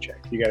for a paycheck.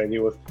 You got to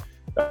deal with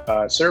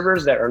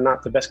servers that are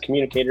not the best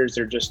communicators,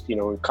 they're just, you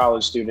know,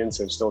 college students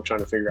and still trying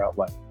to figure out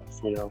life.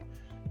 You know,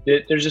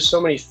 there's just so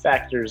many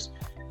factors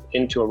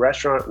into a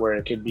restaurant where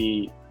there could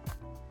be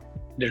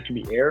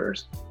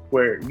errors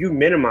where you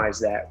minimize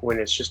that when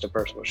it's just a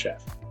personal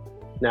chef.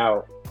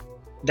 Now,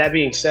 that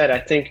being said, I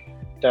think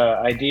the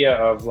idea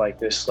of like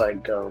this,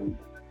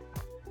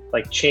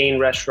 like chain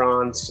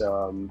restaurants,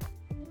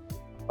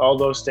 all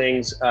those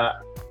things, I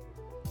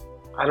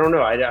don't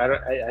know.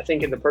 I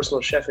think in the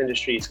personal chef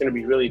industry, it's going to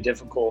be really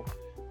difficult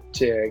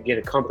to get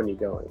a company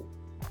going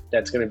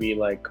that's going to be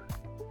like,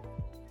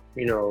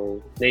 you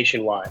know,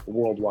 nationwide,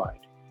 worldwide.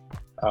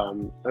 I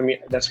mean,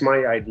 that's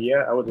my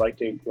idea. I would like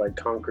to like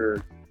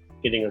conquer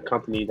getting a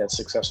company that's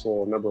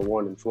successful, number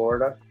one in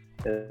Florida,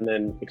 and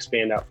then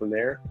expand out from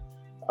there.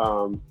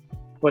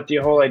 But the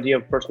whole idea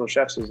of personal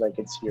chefs is like,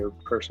 it's your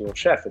personal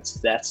chef.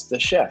 That's the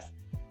chef.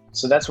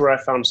 So that's where I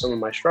found some of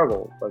my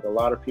struggle. Like, a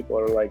lot of people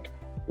are like,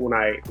 when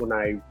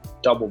I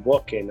double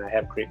book and I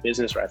have great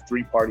business, or I have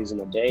 3 parties in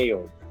a day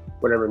or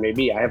whatever it may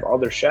be, I have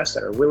other chefs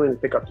that are willing to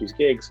pick up these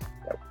gigs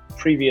that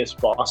previous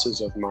bosses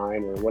of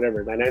mine or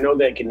whatever. And I know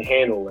they can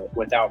handle it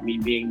without me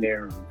being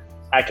there.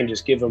 I can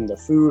just give them the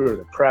food or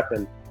the prep,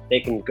 and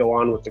they can go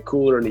on with the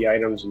cooler and the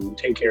items and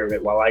take care of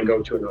it while I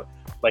go to another.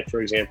 Like,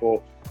 for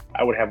example,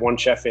 I would have one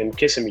chef in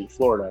Kissimmee,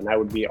 Florida, and I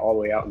would be all the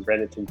way out in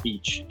Brenington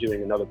Beach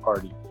doing another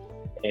party.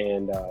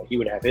 And he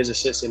would have his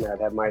assistant,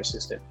 I'd have my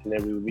assistant, and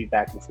then we would be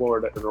back in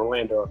Florida, in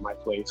Orlando at my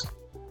place.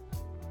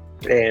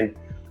 And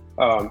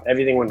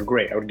everything went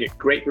great. I would get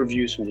great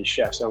reviews from these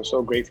chefs. I'm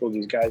so grateful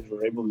these guys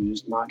were able to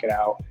just knock it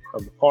out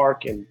of the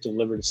park and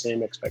deliver the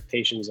same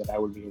expectations that I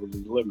would be able to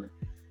deliver.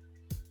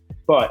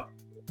 But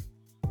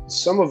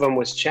some of them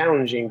was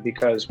challenging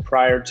because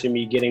prior to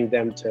me getting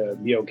them to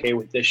be okay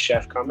with this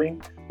chef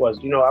coming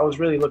was, you know, I was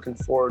really looking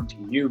forward to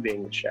you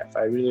being the chef.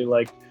 I really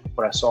liked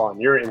what I saw on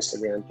your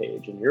Instagram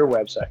page and your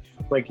website.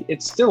 Like,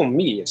 it's still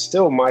me, it's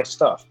still my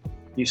stuff.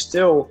 You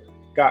still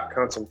got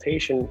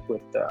consultation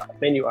with the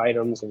menu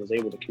items and was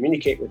able to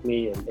communicate with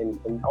me,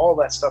 and all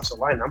that stuff's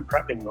aligned. I'm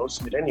prepping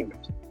most of it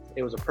anyways.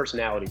 It was a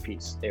personality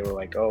piece. They were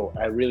like, oh,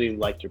 I really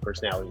liked your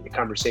personality. The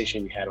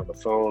conversation we had on the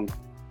phone,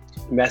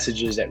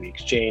 messages that we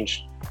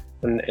exchanged,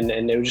 and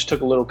it just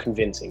took a little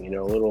convincing, you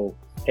know, a little,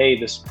 hey,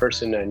 this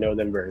person, I know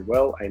them very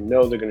well. I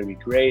know they're going to be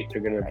great.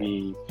 They're going to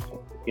be,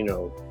 you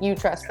know, you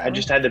trust them. I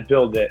just had to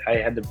build it. I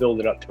had to build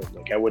it up to them.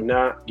 Like, I would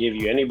not give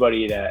you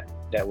anybody that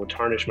would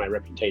tarnish my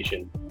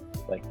reputation.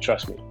 Like,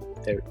 trust me,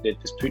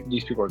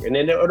 these people are, and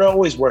it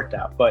always worked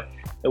out, but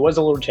it was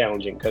a little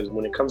challenging because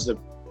when it comes to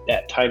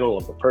that title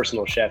of a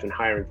personal chef and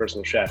hiring a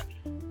personal chef,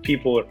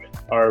 people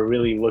are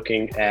really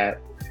looking at,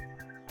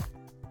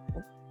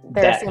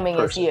 they're assuming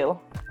person. It's you.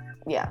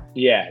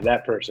 Yeah,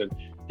 that person.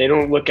 They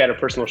don't look at a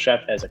personal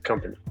chef as a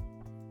company.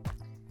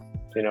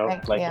 You know,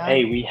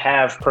 hey, we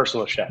have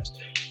personal chefs.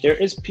 There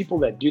is people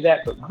that do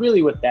that, but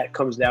really what that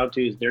comes down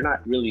to is they're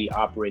not really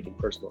operating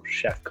personal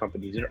chef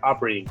companies. They're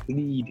operating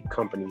lead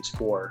companies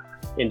for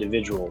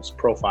individuals,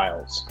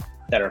 profiles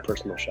that are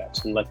personal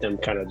chefs, and let them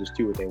kind of just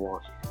do what they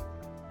want.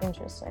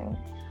 Interesting.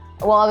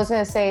 Well, I was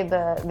going to say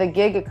the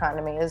gig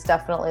economy is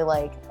definitely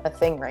like a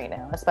thing right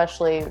now,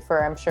 especially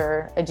for, I'm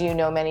sure, do you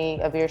know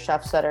many of your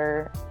chefs that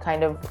are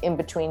kind of in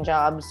between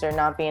jobs or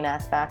not being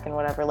asked back and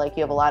whatever? Like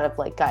you have a lot of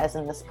like guys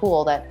in this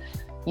pool that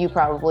you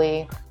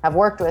probably have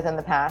worked with in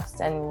the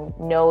past and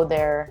know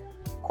their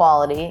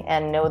quality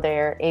and know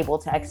they're able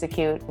to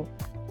execute.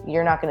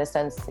 You're not going to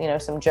send,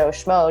 some Joe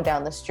Schmo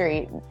down the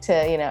street to,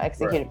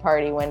 execute Right. a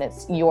party when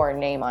it's your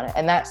name on it.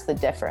 And that's the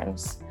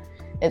difference.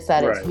 It's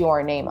that Right. it's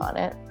your name on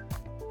it.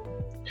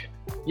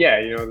 Yeah,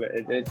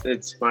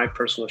 it's my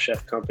personal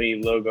chef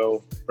company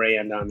logo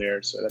brand on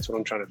there, so that's what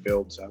I'm trying to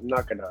build. So I'm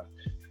not going to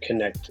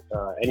connect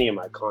any of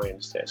my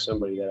clients to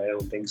somebody that I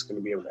don't think is going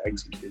to be able to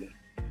execute it.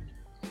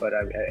 But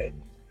I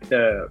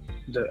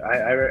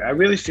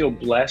really feel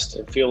blessed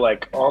and feel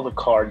like all the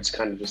cards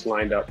kind of just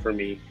lined up for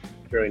me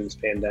during this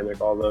pandemic,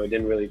 although it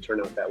didn't really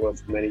turn out that well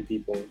for many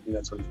people, and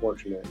that's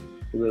unfortunate.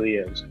 It really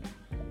is.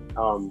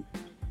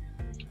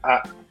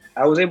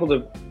 I was able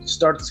to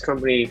start this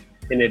company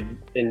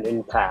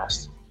in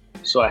past,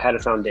 so I had a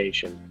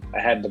foundation. I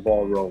had the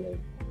ball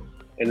rolling,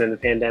 and then the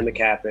pandemic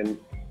happened,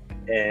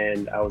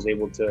 and I was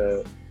able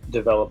to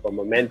develop a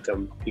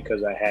momentum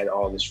because I had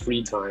all this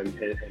free time,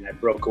 and I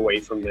broke away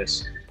from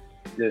this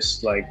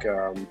like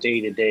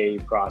day-to-day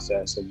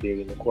process of being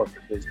in the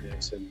corporate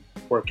business and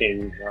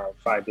working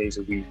 5 days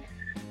a week.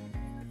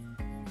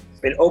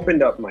 It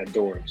opened up my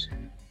doors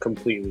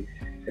completely,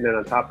 and then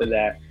on top of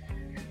that,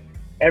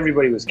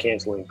 everybody was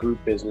canceling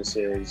group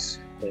businesses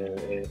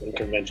and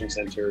convention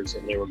centers,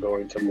 and they were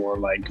going to more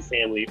like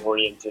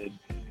family-oriented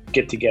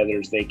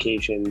get-togethers,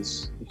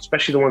 vacations,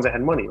 especially the ones that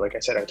had money. Like I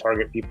said, I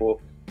target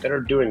people that are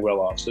doing well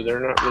off, so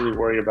they're not really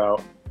worried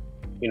about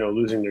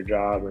losing their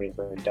job or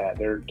anything like that.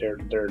 They're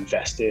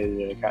invested and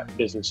they got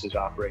businesses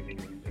operating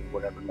and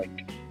whatever.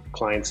 Like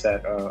clients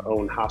that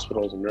own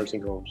hospitals and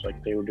nursing homes,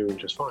 like they were doing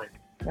just fine.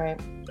 Right.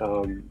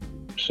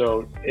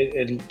 So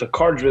the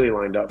cards really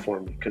lined up for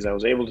me because I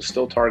was able to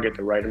still target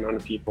the right amount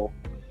of people,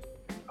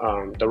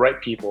 the right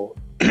people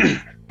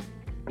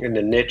in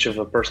the niche of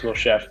a personal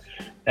chef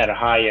at a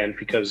high end,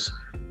 because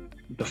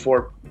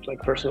before,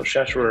 like, personal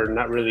chefs were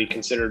not really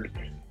considered.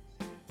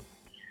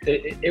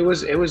 It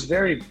was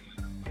very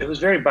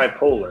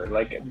bipolar.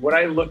 Like what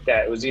I looked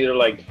at, it was either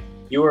like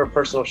you were a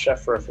personal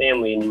chef for a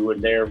family and you were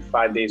there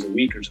 5 days a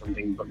week or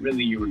something, but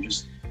really you were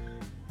just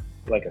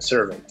like a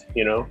servant.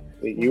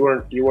 You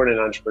weren't an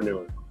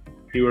entrepreneur.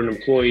 You were an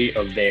employee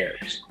of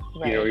theirs.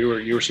 Right.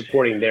 You were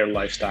supporting their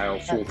lifestyle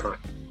full time.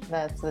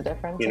 That's the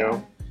difference. Yeah.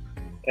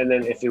 And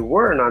then if you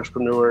were an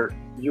entrepreneur,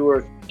 you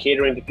were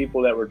catering to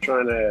people that were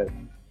trying to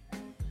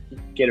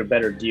get a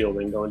better deal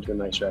than going to a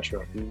nice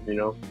restaurant.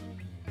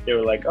 They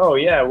were like, oh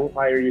yeah, we'll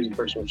hire you as a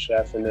personal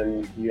chef, and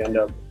then you end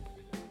up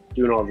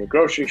doing all the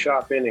grocery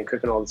shopping and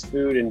cooking all this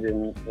food,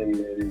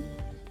 and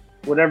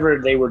whatever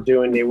they were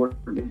doing, they were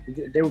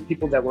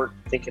people that weren't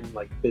thinking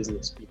like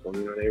business people.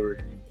 They were.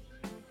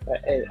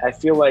 I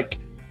feel like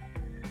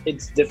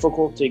it's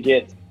difficult to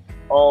get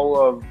all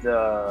of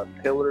the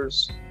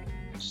pillars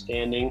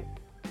standing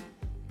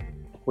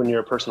when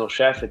you're a personal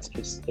chef.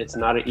 It's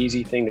not an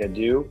easy thing to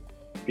do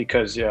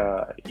because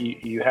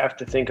you have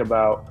to think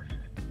about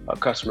a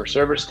customer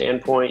service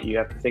standpoint. You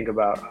have to think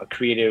about a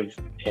creative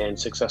and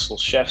successful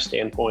chef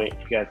standpoint.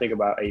 You got to think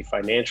about a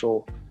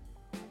financial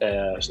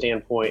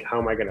standpoint.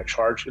 How am I going to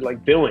charge?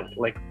 Like billing,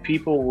 like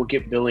people will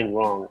get billing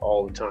wrong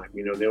all the time.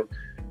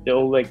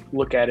 They'll like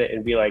look at it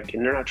and be like,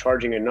 and they're not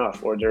charging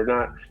enough, or they're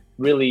not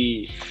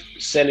really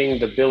sending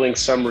the billing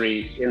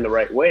summary in the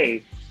right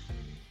way.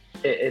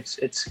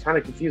 It's kind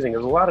of confusing.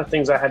 There's a lot of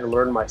things I had to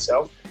learn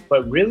myself,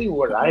 but really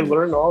what I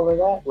learned all of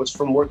that was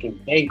from working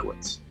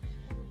banquets.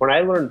 When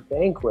I learned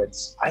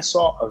banquets, I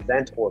saw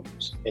event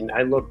orders, and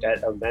I looked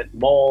at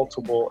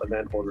multiple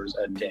event orders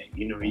a day.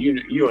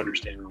 You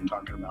understand what I'm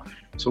talking about.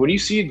 So when you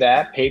see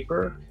that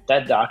paper,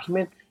 that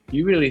document,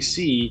 you really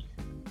see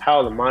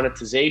how the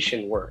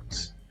monetization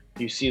works.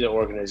 You see the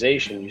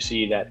organization. You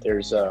see that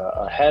there's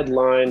a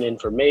headline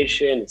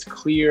information. It's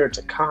clear. It's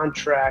a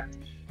contract.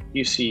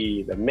 You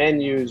see the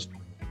menus.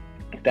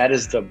 That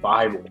is the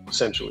Bible,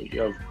 essentially,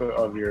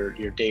 of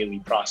your daily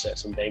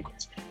process and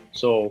banquets.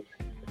 So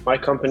my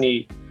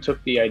company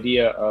took the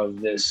idea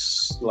of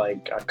this,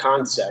 like a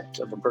concept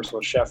of a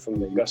personal chef from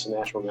the Augusta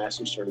National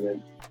Masters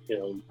Tournament,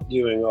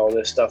 doing all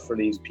this stuff for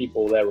these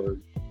people that were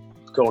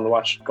going to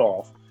watch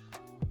golf,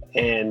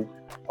 and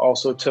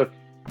also took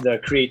the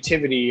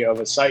creativity of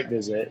a site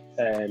visit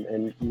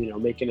and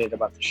making it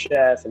about the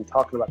chef and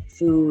talking about the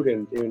food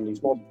and doing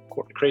these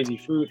crazy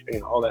food,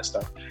 all that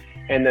stuff.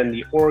 And then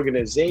the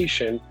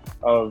organization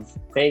of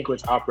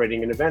banquets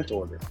operating an event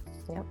order.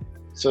 Yep.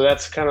 So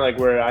that's kind of like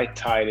where I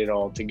tied it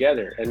all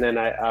together. And then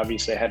I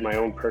obviously had my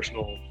own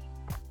personal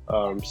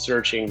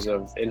searchings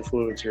of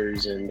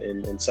influencers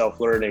and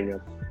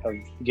self-learning of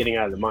getting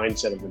out of the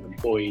mindset of an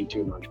employee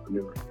to an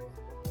entrepreneur.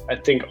 I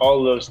think all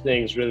of those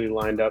things really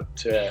lined up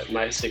to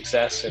my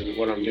success and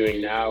what I'm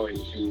doing now and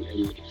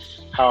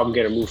how I'm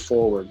going to move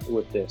forward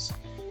with this.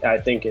 I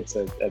think it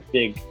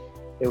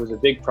was a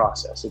big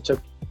process. It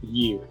took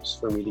years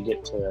for me to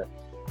get to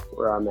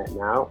where I'm at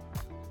now.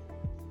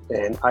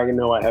 And I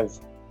know I have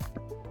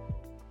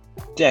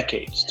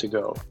decades to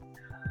go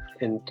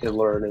and to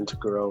learn and to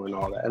grow and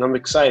all that. And I'm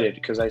excited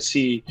because I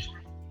see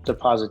the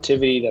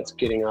positivity that's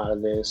getting out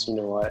of this.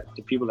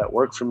 The people that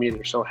work for me,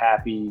 they're so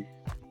happy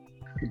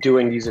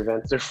doing these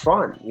events. They're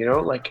fun,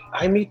 like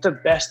I meet the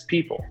best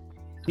people.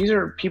 These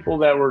are people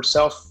that were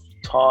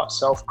self-taught,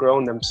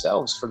 self-grown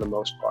themselves for the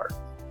most part.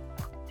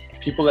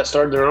 People that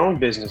started their own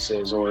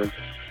businesses or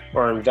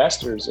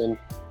investors, and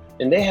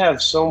they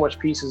have so much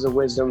pieces of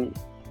wisdom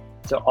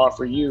to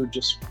offer you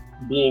just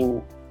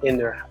being in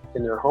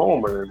their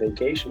home or their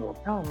vacation home.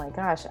 Oh my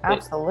gosh,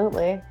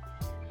 absolutely.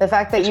 The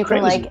fact that you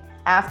can crazy.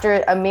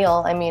 After a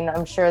meal, I mean,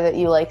 I'm sure that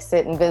you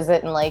sit and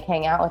visit and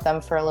hang out with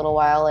them for a little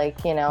while,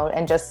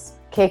 and just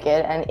kick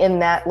it. And in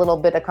that little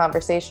bit of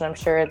conversation, I'm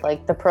sure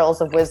the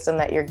pearls of wisdom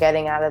that you're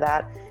getting out of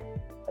that,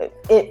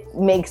 it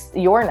makes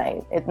your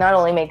night. It not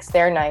only makes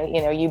their night,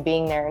 you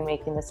being there and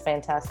making this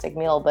fantastic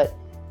meal, but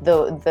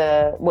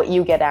the what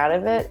you get out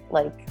of it,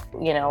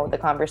 the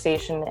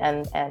conversation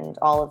and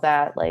all of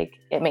that,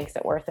 it makes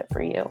it worth it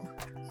for you.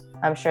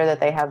 I'm sure that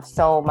they have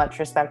so much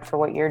respect for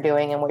what you're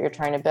doing and what you're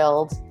trying to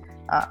build,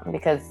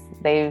 because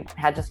they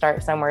had to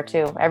start somewhere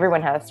too.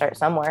 Everyone had to start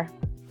somewhere.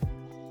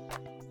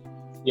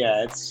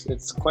 Yeah,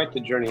 it's quite the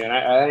journey, and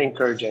I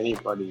encourage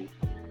anybody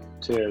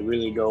to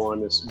really go on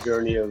this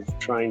journey of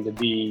trying to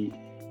be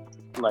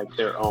like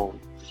their own,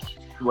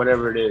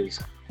 whatever it is.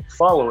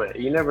 Follow it.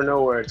 You never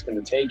know where it's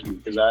going to take you,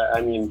 because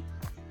I mean,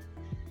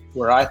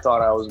 where I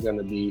thought I was going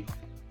to be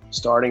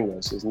starting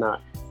this is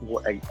not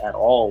at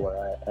all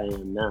where I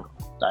am now.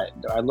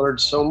 I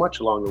learned so much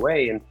along the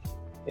way,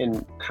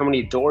 and how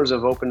many doors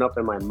have opened up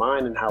in my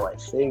mind and how I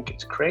think.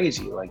 It's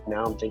crazy.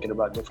 Now I'm thinking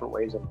about different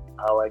ways of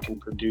how I can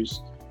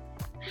produce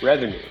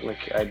revenue.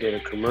 I did a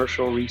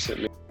commercial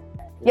recently.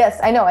 Yes,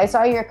 I know. I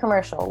saw your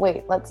commercial.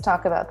 Wait, let's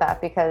talk about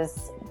that,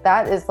 because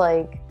that is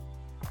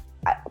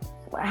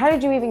how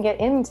did you even get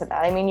into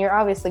that? I mean, you're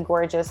obviously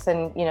gorgeous,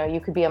 and you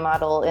could be a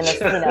model in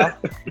a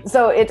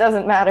so it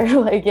doesn't matter.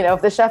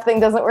 If the chef thing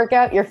doesn't work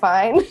out, you're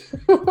fine.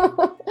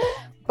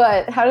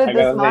 But how did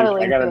this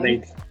modeling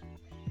thing?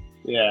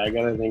 I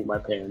gotta thank my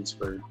parents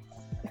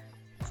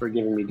for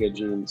giving me good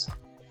genes.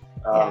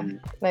 Nice,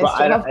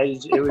 but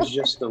it was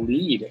just the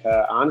lead.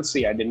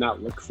 Honestly, I did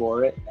not look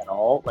for it at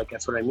all.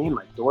 That's what I mean.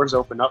 Doors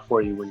open up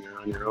for you when you're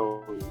on your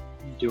own,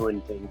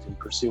 doing things and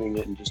pursuing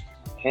it and just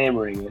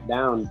hammering it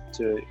down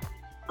to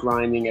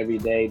grinding every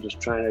day, just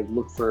trying to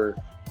look for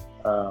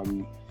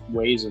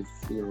ways of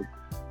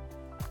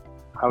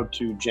how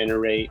to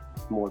generate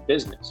more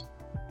business.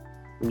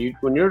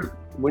 When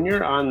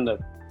you're on the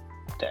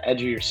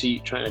edge of your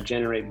seat trying to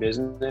generate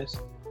business,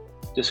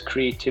 this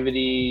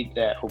creativity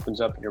that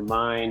opens up in your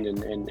mind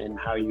and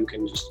how you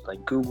can just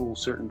Google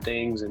certain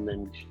things and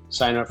then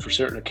sign up for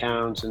certain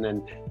accounts and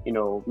then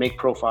make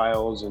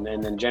profiles and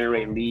then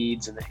generate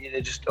leads, and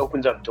it just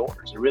opens up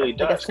doors. It really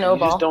does. Like a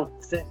snowball. You just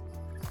don't think.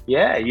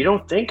 Yeah, you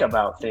don't think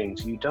about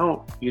things. You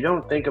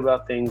don't think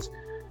about things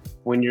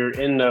when you're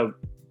in the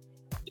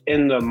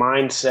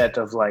mindset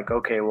of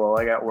okay, well,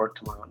 I got work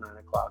tomorrow at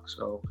 9:00,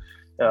 so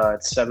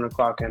it's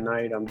 7:00 at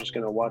night. I'm just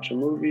gonna watch a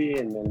movie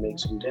and then make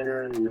some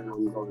dinner and then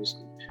I'm going to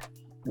sleep.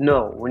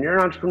 No, when you're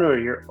an entrepreneur,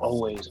 you're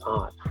always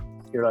on.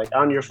 You're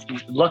on your.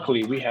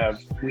 Luckily, we have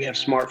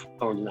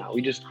smartphones now.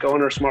 We just go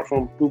on our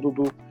smartphone, boop boop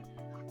boop,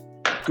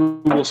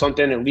 Google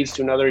something, it leads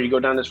to another. You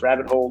go down this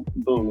rabbit hole,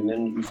 boom, and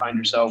then you find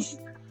yourself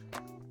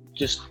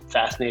just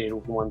fascinated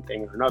with one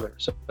thing or another.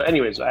 So,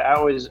 anyways, I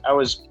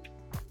was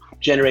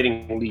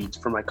generating leads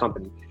for my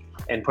company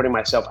and putting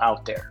myself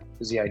out there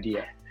is the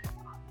idea.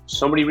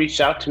 Somebody reached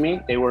out to me.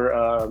 They were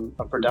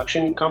a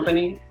production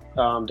company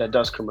that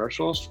does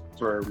commercials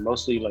for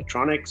mostly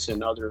electronics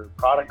and other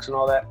products and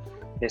all that.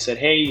 They said,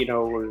 hey,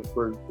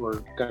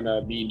 we're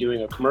gonna be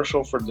doing a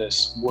commercial for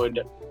this wood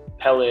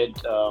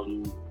pellet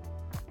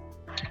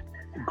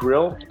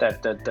grill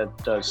that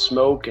does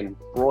smoke and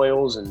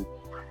broils and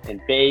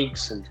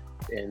bakes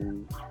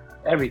and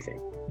everything.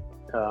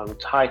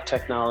 It's high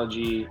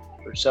technology.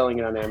 We're selling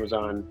it on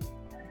Amazon.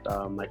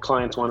 My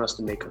clients want us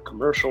to make a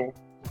commercial.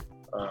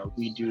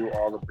 We do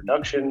all the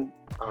production,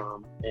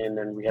 and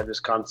then we have this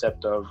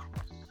concept of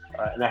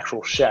an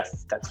actual chef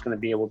that's going to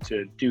be able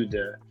to do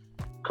the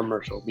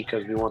commercial,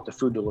 because we want the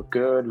food to look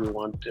good. We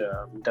want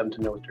them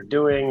to know what they're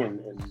doing,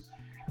 and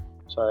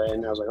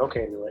I was like,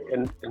 okay,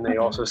 and they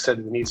also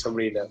said we need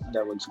somebody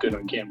that looks good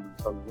on camera.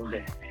 So I'm like,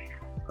 okay,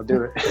 I'll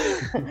do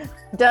it.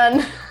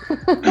 Done.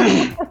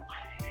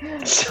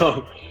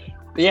 So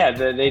yeah,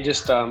 they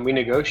just we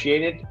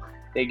negotiated.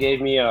 They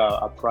gave me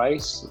a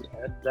price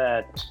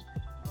that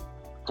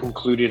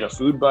included a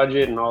food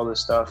budget and all this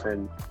stuff,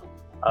 and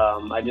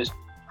I just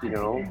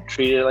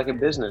treated it like a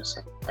business.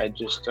 I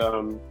just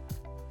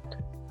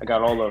I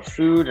got all the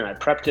food and I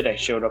prepped it. I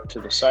showed up to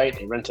the site.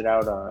 They rented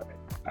out a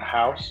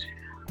house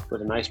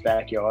with a nice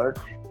backyard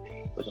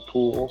with a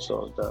pool,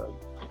 so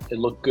it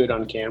looked good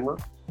on camera.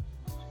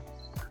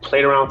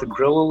 Played around with the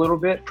grill a little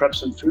bit, prepped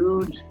some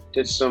food,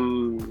 did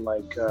some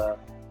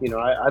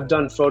I've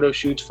done photo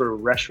shoots for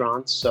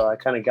restaurants, so I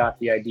kind of got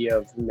the idea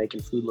of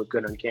making food look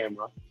good on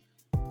camera.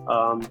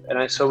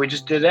 So we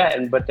just did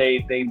that, but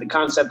the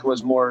concept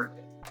was more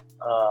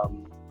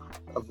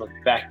of a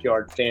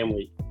backyard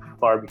family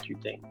barbecue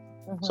thing.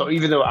 Mm-hmm. So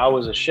even though I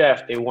was a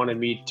chef, they wanted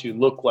me to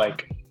look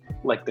like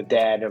the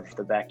dad of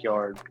the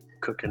backyard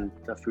cooking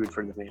the food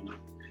for the family.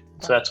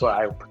 So that's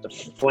why I put the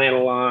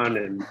flannel on,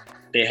 and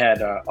they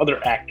had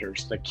other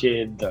actors, the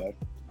kid, the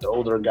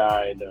older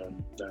guy, the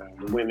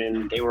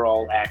women, they were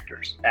all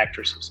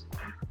actresses.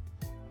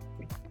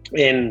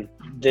 And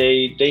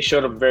they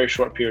showed up a very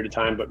short period of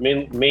time, but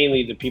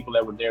mainly the people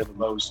that were there the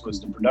most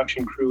was the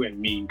production crew and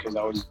me, because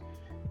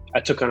I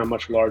took on a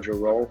much larger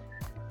role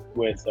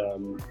with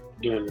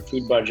doing the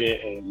food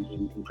budget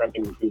and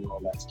prepping the food and all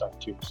that stuff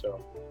too. So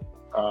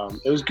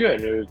it was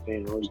good.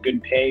 It was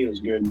good pay. It was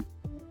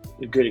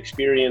a good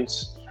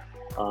experience.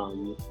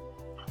 It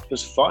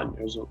was fun.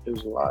 It was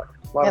a lot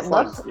of fun. It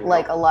looked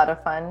like a lot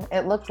of fun.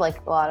 It looked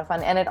like a lot of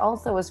fun, and it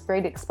also was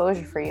great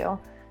exposure for you.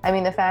 I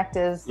mean, the fact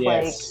is,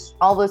 yes, like,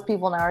 all those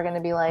people now are going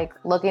to be like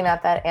looking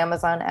at that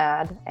Amazon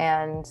ad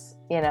and,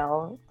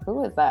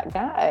 who is that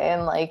guy?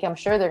 And like, I'm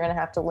sure they're going to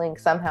have to link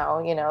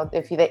somehow,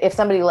 if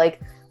somebody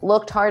like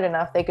looked hard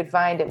enough, they could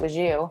find it was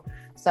you.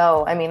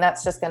 So, I mean,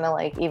 that's just going to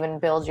like even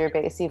build your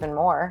base even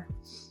more.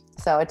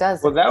 So it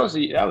does. Well, that was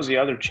the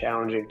other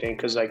challenging thing,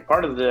 because like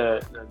part of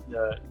the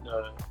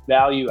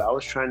value I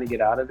was trying to get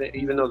out of it,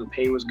 even though the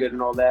pay was good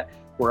and all that,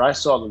 where I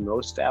saw the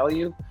most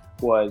value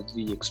was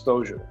the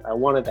exposure. I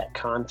wanted that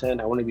content.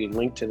 I wanted to be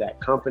linked to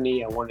that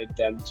company. I wanted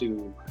them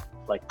to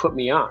like put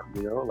me on,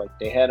 like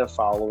they had a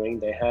following,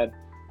 they had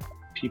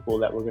people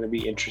that were going to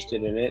be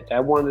interested in it. I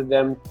wanted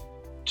them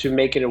to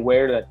make it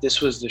aware that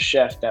this was the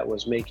chef that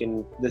was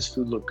making this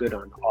food look good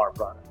on our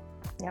product.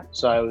 Yep.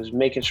 So I was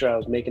making sure I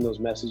was making those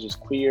messages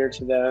clear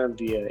to them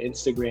via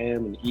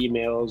Instagram and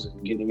emails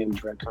and getting in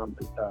direct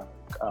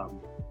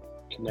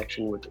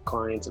connection with the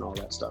clients and all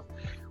that stuff,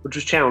 which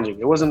was challenging.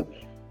 It wasn't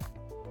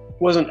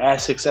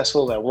as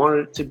successful as I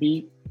wanted it to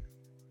be,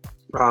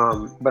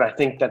 but I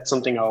think that's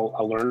something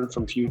I'll learn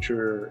from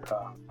future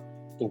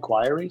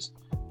inquiries,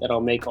 that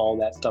I'll make all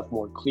that stuff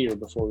more clear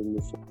before we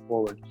move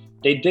forward.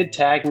 They did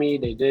tag me,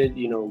 they did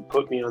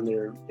put me on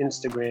their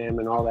Instagram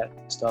and all that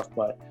stuff,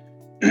 but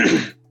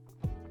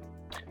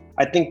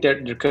I think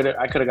that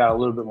I could have got a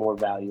little bit more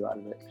value out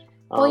of it.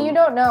 Well, you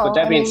don't know. But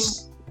that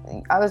means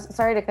I was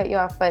sorry to cut you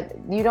off, but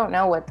you don't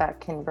know what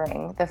that can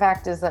bring. The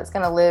fact is that's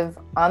going to live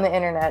on the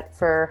internet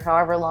for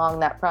however long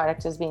that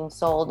product is being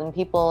sold, and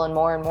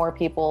more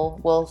people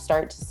will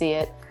start to see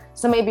it.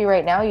 So maybe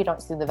right now you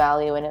don't see the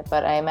value in it,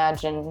 but I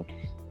imagine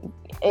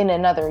in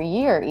another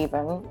year,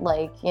 even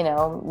like,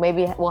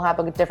 maybe we'll have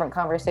a different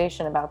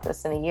conversation about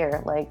this in a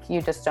year. Like,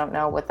 you just don't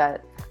know what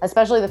that,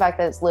 especially the fact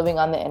that it's living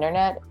on the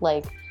internet,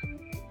 like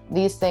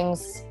these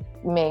things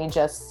may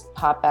just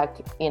pop back,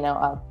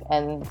 up,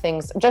 and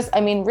things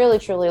really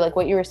truly, like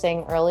what you were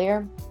saying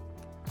earlier,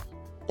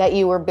 that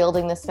you were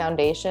building this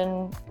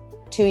foundation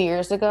 2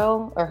 years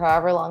ago or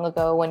however long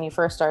ago when you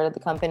first started the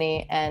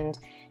company, and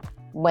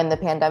when the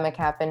pandemic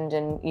happened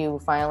and you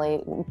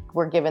finally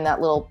were given that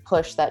little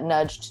push, that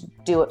nudge to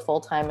do it full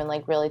time and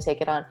like really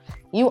take it on,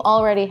 you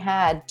already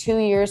had 2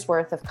 years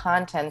worth of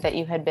content that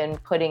you had been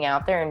putting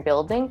out there and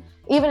building,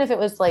 even if it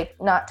was like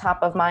not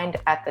top of mind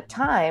at the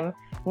time.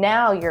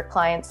 Now your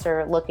clients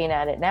are looking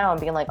at it now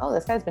and being like, oh,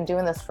 this guy's been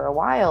doing this for a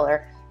while,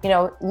 or,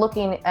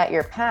 looking at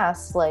your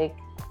past, like,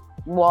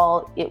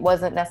 while it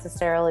wasn't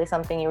necessarily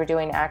something you were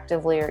doing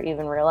actively or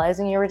even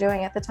realizing you were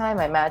doing at the time,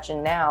 I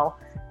imagine now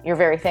you're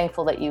very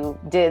thankful that you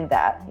did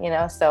that,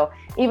 so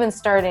even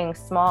starting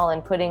small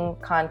and putting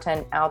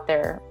content out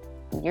there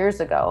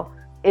years ago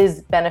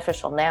is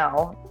beneficial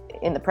now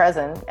in the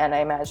present, and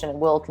I imagine it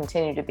will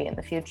continue to be in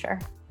the future.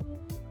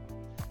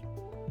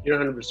 You're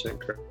 100%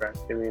 correct.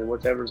 I mean,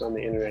 whatever's on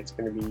the internet is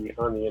going to be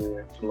on the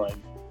internet for life.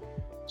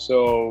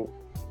 So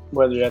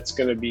whether that's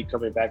going to be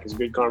coming back as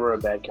good karma or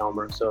bad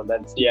karma. So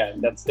that's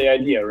the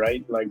idea,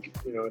 right? Like,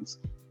 it's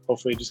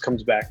hopefully it just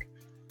comes back.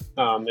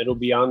 It'll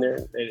be on there.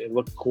 It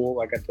looked cool.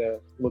 I got to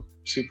look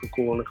super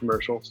cool in the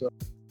commercial. So,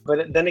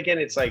 but then again,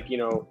 it's like,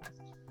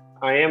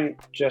 I am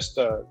just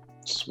a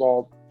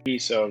small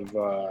piece of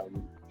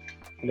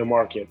the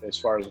market as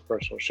far as a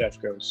personal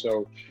chef goes.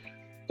 So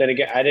then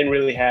again, I didn't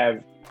really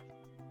have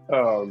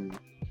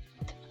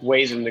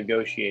ways of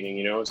negotiating.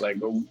 It's like,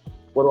 well,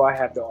 what do I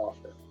have to offer?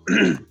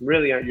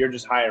 Really, you're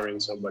just hiring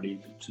somebody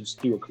to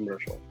do a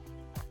commercial.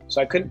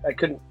 So I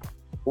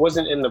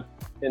wasn't in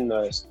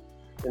the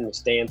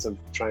stance of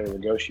trying to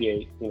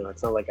negotiate.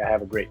 It's not like I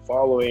have a great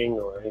following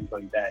or anything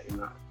like that.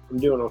 I'm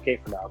doing okay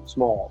for now. I'm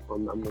small.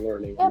 I'm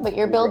learning. Yeah, but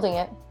you're building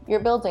it. You're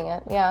building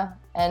it. Yeah.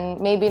 And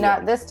maybe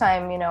not this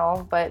time,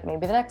 but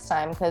maybe the next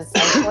time, because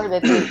I'm sure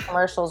that these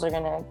commercials are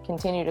going to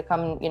continue to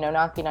come,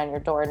 knocking on your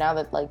door now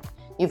that like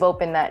you've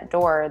opened that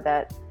door,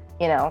 that,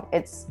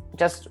 it's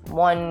just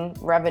one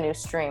revenue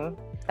stream.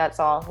 That's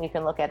all you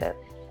can look at it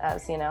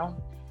as,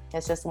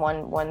 it's just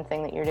one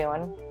thing that you're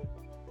doing.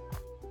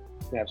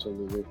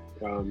 Absolutely.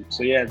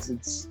 So yeah,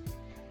 it's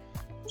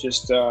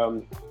just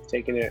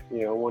taking it,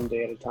 one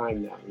day at a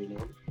time now,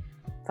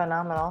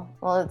 Phenomenal.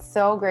 Well, it's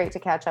so great to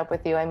catch up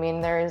with you. I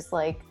mean, there's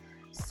like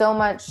so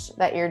much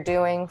that you're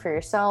doing for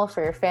yourself,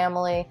 for your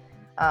family,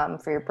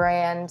 for your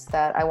brand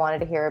that I wanted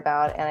to hear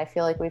about. And I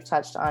feel like we've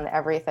touched on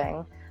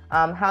everything.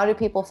 How do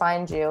people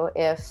find you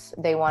if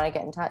they want to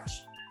get in touch?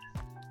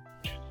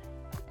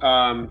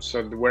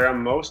 So where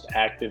I'm most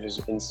active is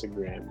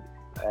Instagram,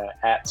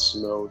 at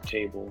Smo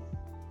Table,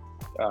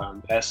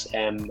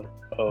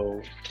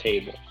 SMO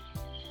Table.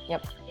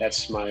 Yep.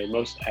 That's my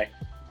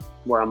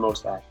where I'm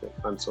most active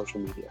on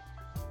social media.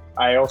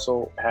 I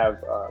also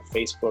have a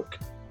Facebook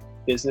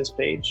business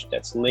page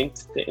that's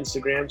linked to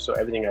Instagram. So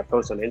everything I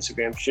post on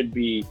Instagram should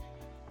be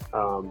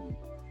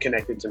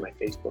connected to my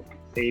Facebook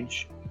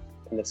page.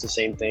 And that's the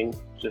same thing,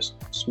 just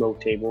Smo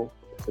Table.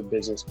 It's a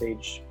business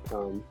page.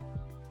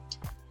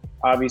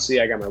 Obviously,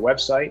 I got my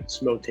website,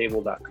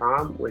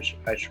 smotable.com, which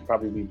I should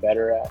probably be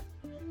better at.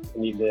 I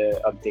need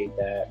to update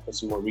that, put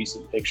some more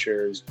recent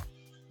pictures,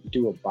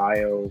 do a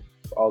bio,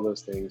 all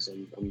those things,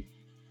 and I'm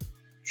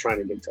trying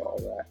to get to all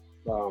that.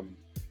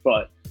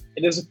 But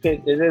it is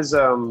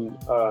a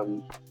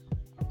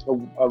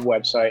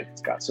website.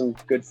 It's got some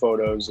good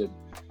photos. It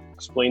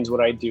explains what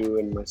I do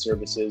and my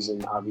services,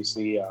 and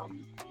obviously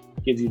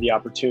gives you the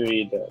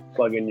opportunity to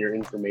plug in your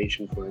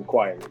information for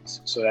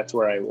inquiries. So that's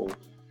where I will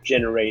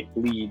generate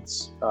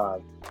leads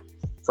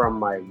from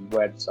my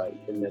website,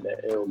 and then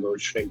it'll go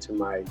straight to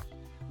my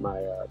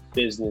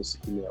business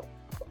email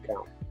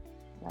account.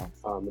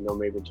 Nice. And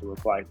I'm able to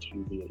reply to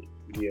you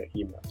via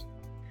email.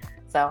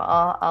 So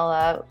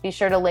I'll be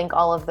sure to link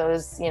all of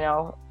those,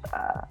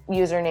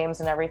 usernames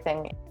and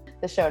everything,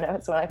 the show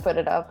notes when I put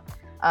it up.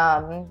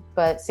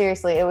 But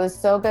seriously, it was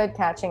so good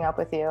catching up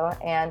with you,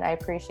 and I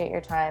appreciate your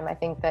time. I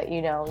think that,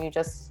 you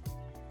just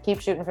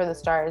keep shooting for the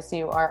stars.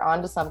 You are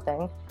onto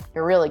something.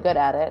 You're really good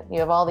at it. You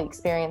have all the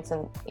experience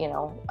and,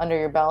 under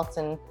your belt,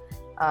 and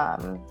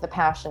the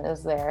passion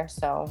is there.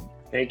 So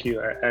thank you.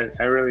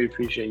 I really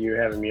appreciate you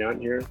having me on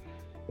here.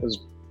 It was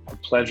a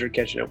pleasure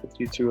catching up with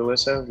you too,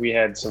 Alyssa. We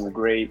had some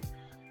great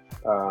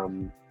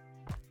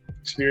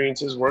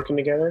experiences working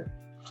together.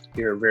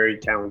 You're a very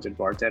talented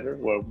bartender.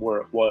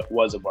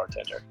 Was a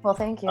bartender. Well,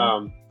 thank you.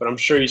 But I'm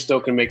sure you still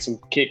can make some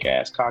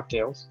kick-ass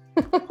cocktails.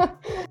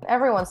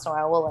 Every once in a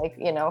while,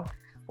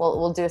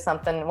 we'll do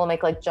something. We'll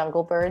make like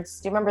jungle birds.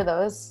 Do you remember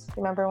those? Do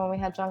you remember when we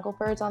had jungle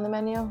birds on the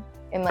menu?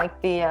 In like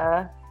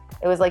it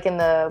was like in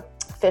the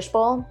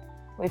fishbowl.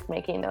 We've been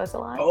making those a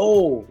lot.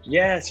 Oh,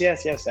 yes.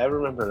 I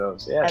remember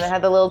those. Yes. And it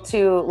had the little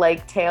two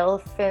like tail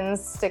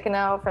fins sticking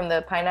out from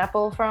the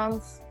pineapple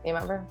fronds. You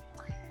remember?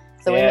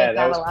 So we make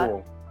that a lot.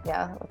 Cool.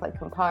 Yeah, with like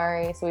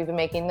Campari. So we've been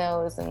making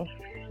those, and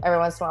every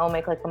once in a while we'll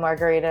make like a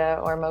margarita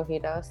or a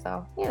mojito.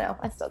 So,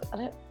 I still got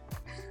it.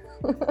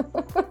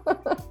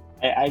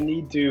 I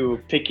need to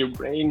pick your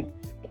brain.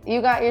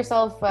 You got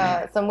yourself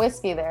some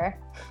whiskey there.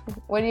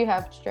 What do you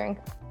have to drink?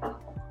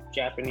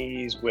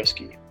 Japanese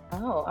whiskey.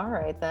 Oh, all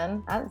right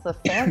then. That's the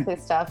fancy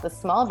stuff. The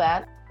small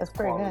bat is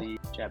pretty Quality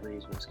good.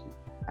 Japanese whiskey.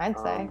 I'd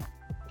say.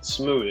 It's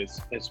smooth.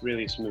 It's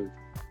really smooth.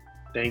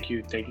 Thank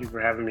you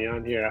for having me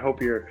on here. I hope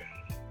you're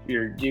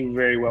doing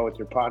very well with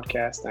your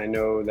podcast. I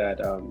know that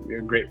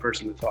you're a great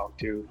person to talk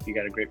to. You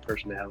got a great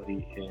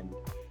personality, and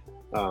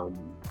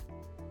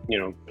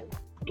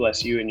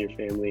bless you and your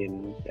family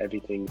and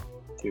everything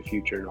to your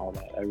future and all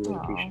that. I really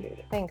appreciate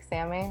it. Thanks,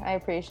 Sammy. I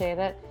appreciate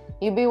it.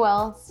 You be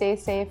well, stay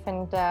safe,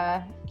 and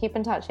keep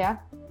in touch, yeah?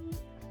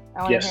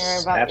 I want to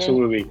hear about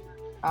absolutely.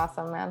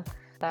 Awesome, man.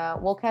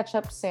 We'll catch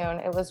up soon.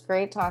 It was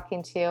great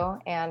talking to you,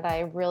 and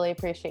I really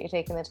appreciate you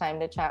taking the time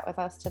to chat with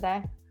us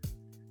today.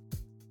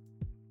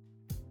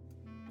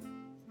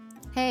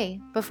 Hey,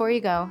 before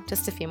you go,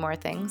 just a few more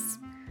things.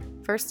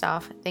 First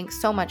off,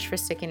 thanks so much for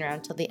sticking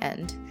around till the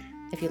end.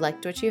 If you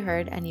liked what you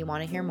heard and you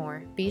want to hear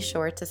more, be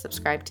sure to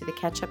subscribe to the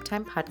Catch Up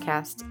Time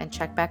podcast and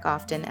check back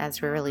often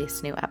as we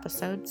release new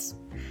episodes.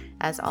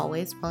 As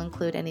always, we'll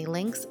include any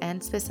links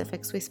and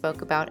specifics we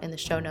spoke about in the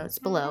show notes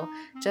below,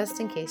 just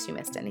in case you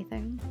missed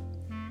anything.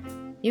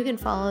 You can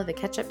follow the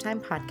Catch Up Time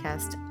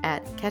podcast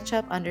at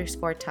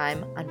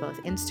ketchup_time on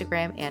both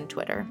Instagram and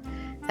Twitter.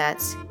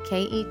 That's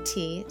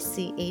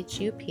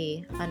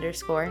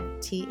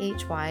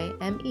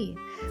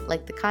KETCHUP_THYME,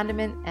 like the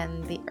condiment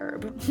and the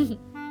herb.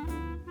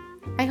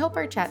 I hope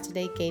our chat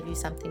today gave you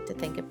something to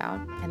think about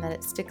and that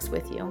it sticks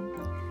with you,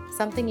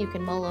 something you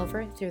can mull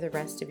over through the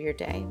rest of your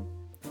day.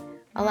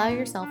 Allow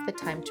yourself the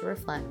time to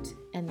reflect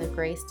and the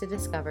grace to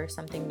discover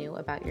something new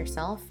about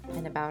yourself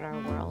and about our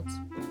world.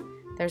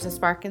 There's a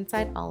spark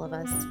inside all of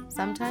us.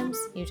 Sometimes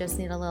you just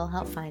need a little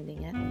help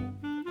finding it.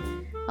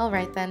 All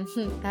right then,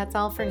 that's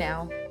all for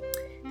now.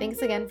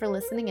 Thanks again for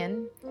listening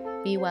in.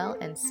 Be well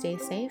and stay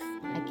safe.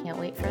 I can't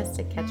wait for us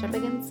to catch up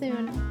again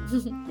soon.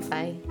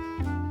 Bye.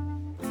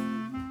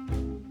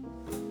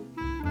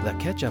 The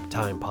Catch Up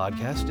Time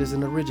podcast is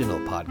an original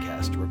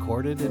podcast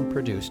recorded and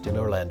produced in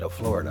Orlando,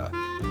 Florida.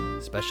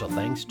 Special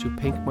thanks to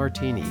Pink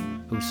Martini,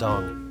 whose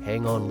song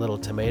Hang On Little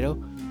Tomato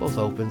both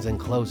opens and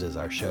closes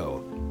our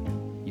show.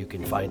 You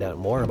can find out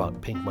more about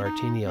Pink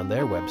Martini on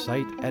their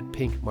website at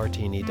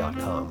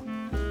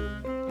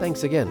pinkmartini.com.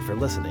 Thanks again for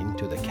listening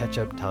to the Catch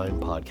Up Time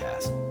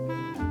podcast.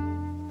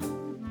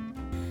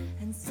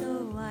 And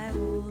so I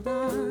hold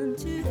on.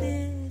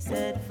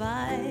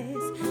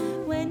 advice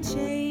when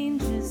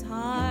change is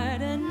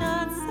hard and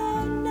not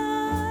so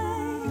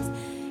nice.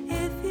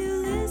 If you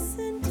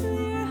listen to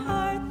your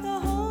heart the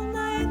whole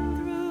night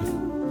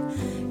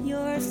through,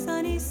 your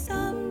sunny side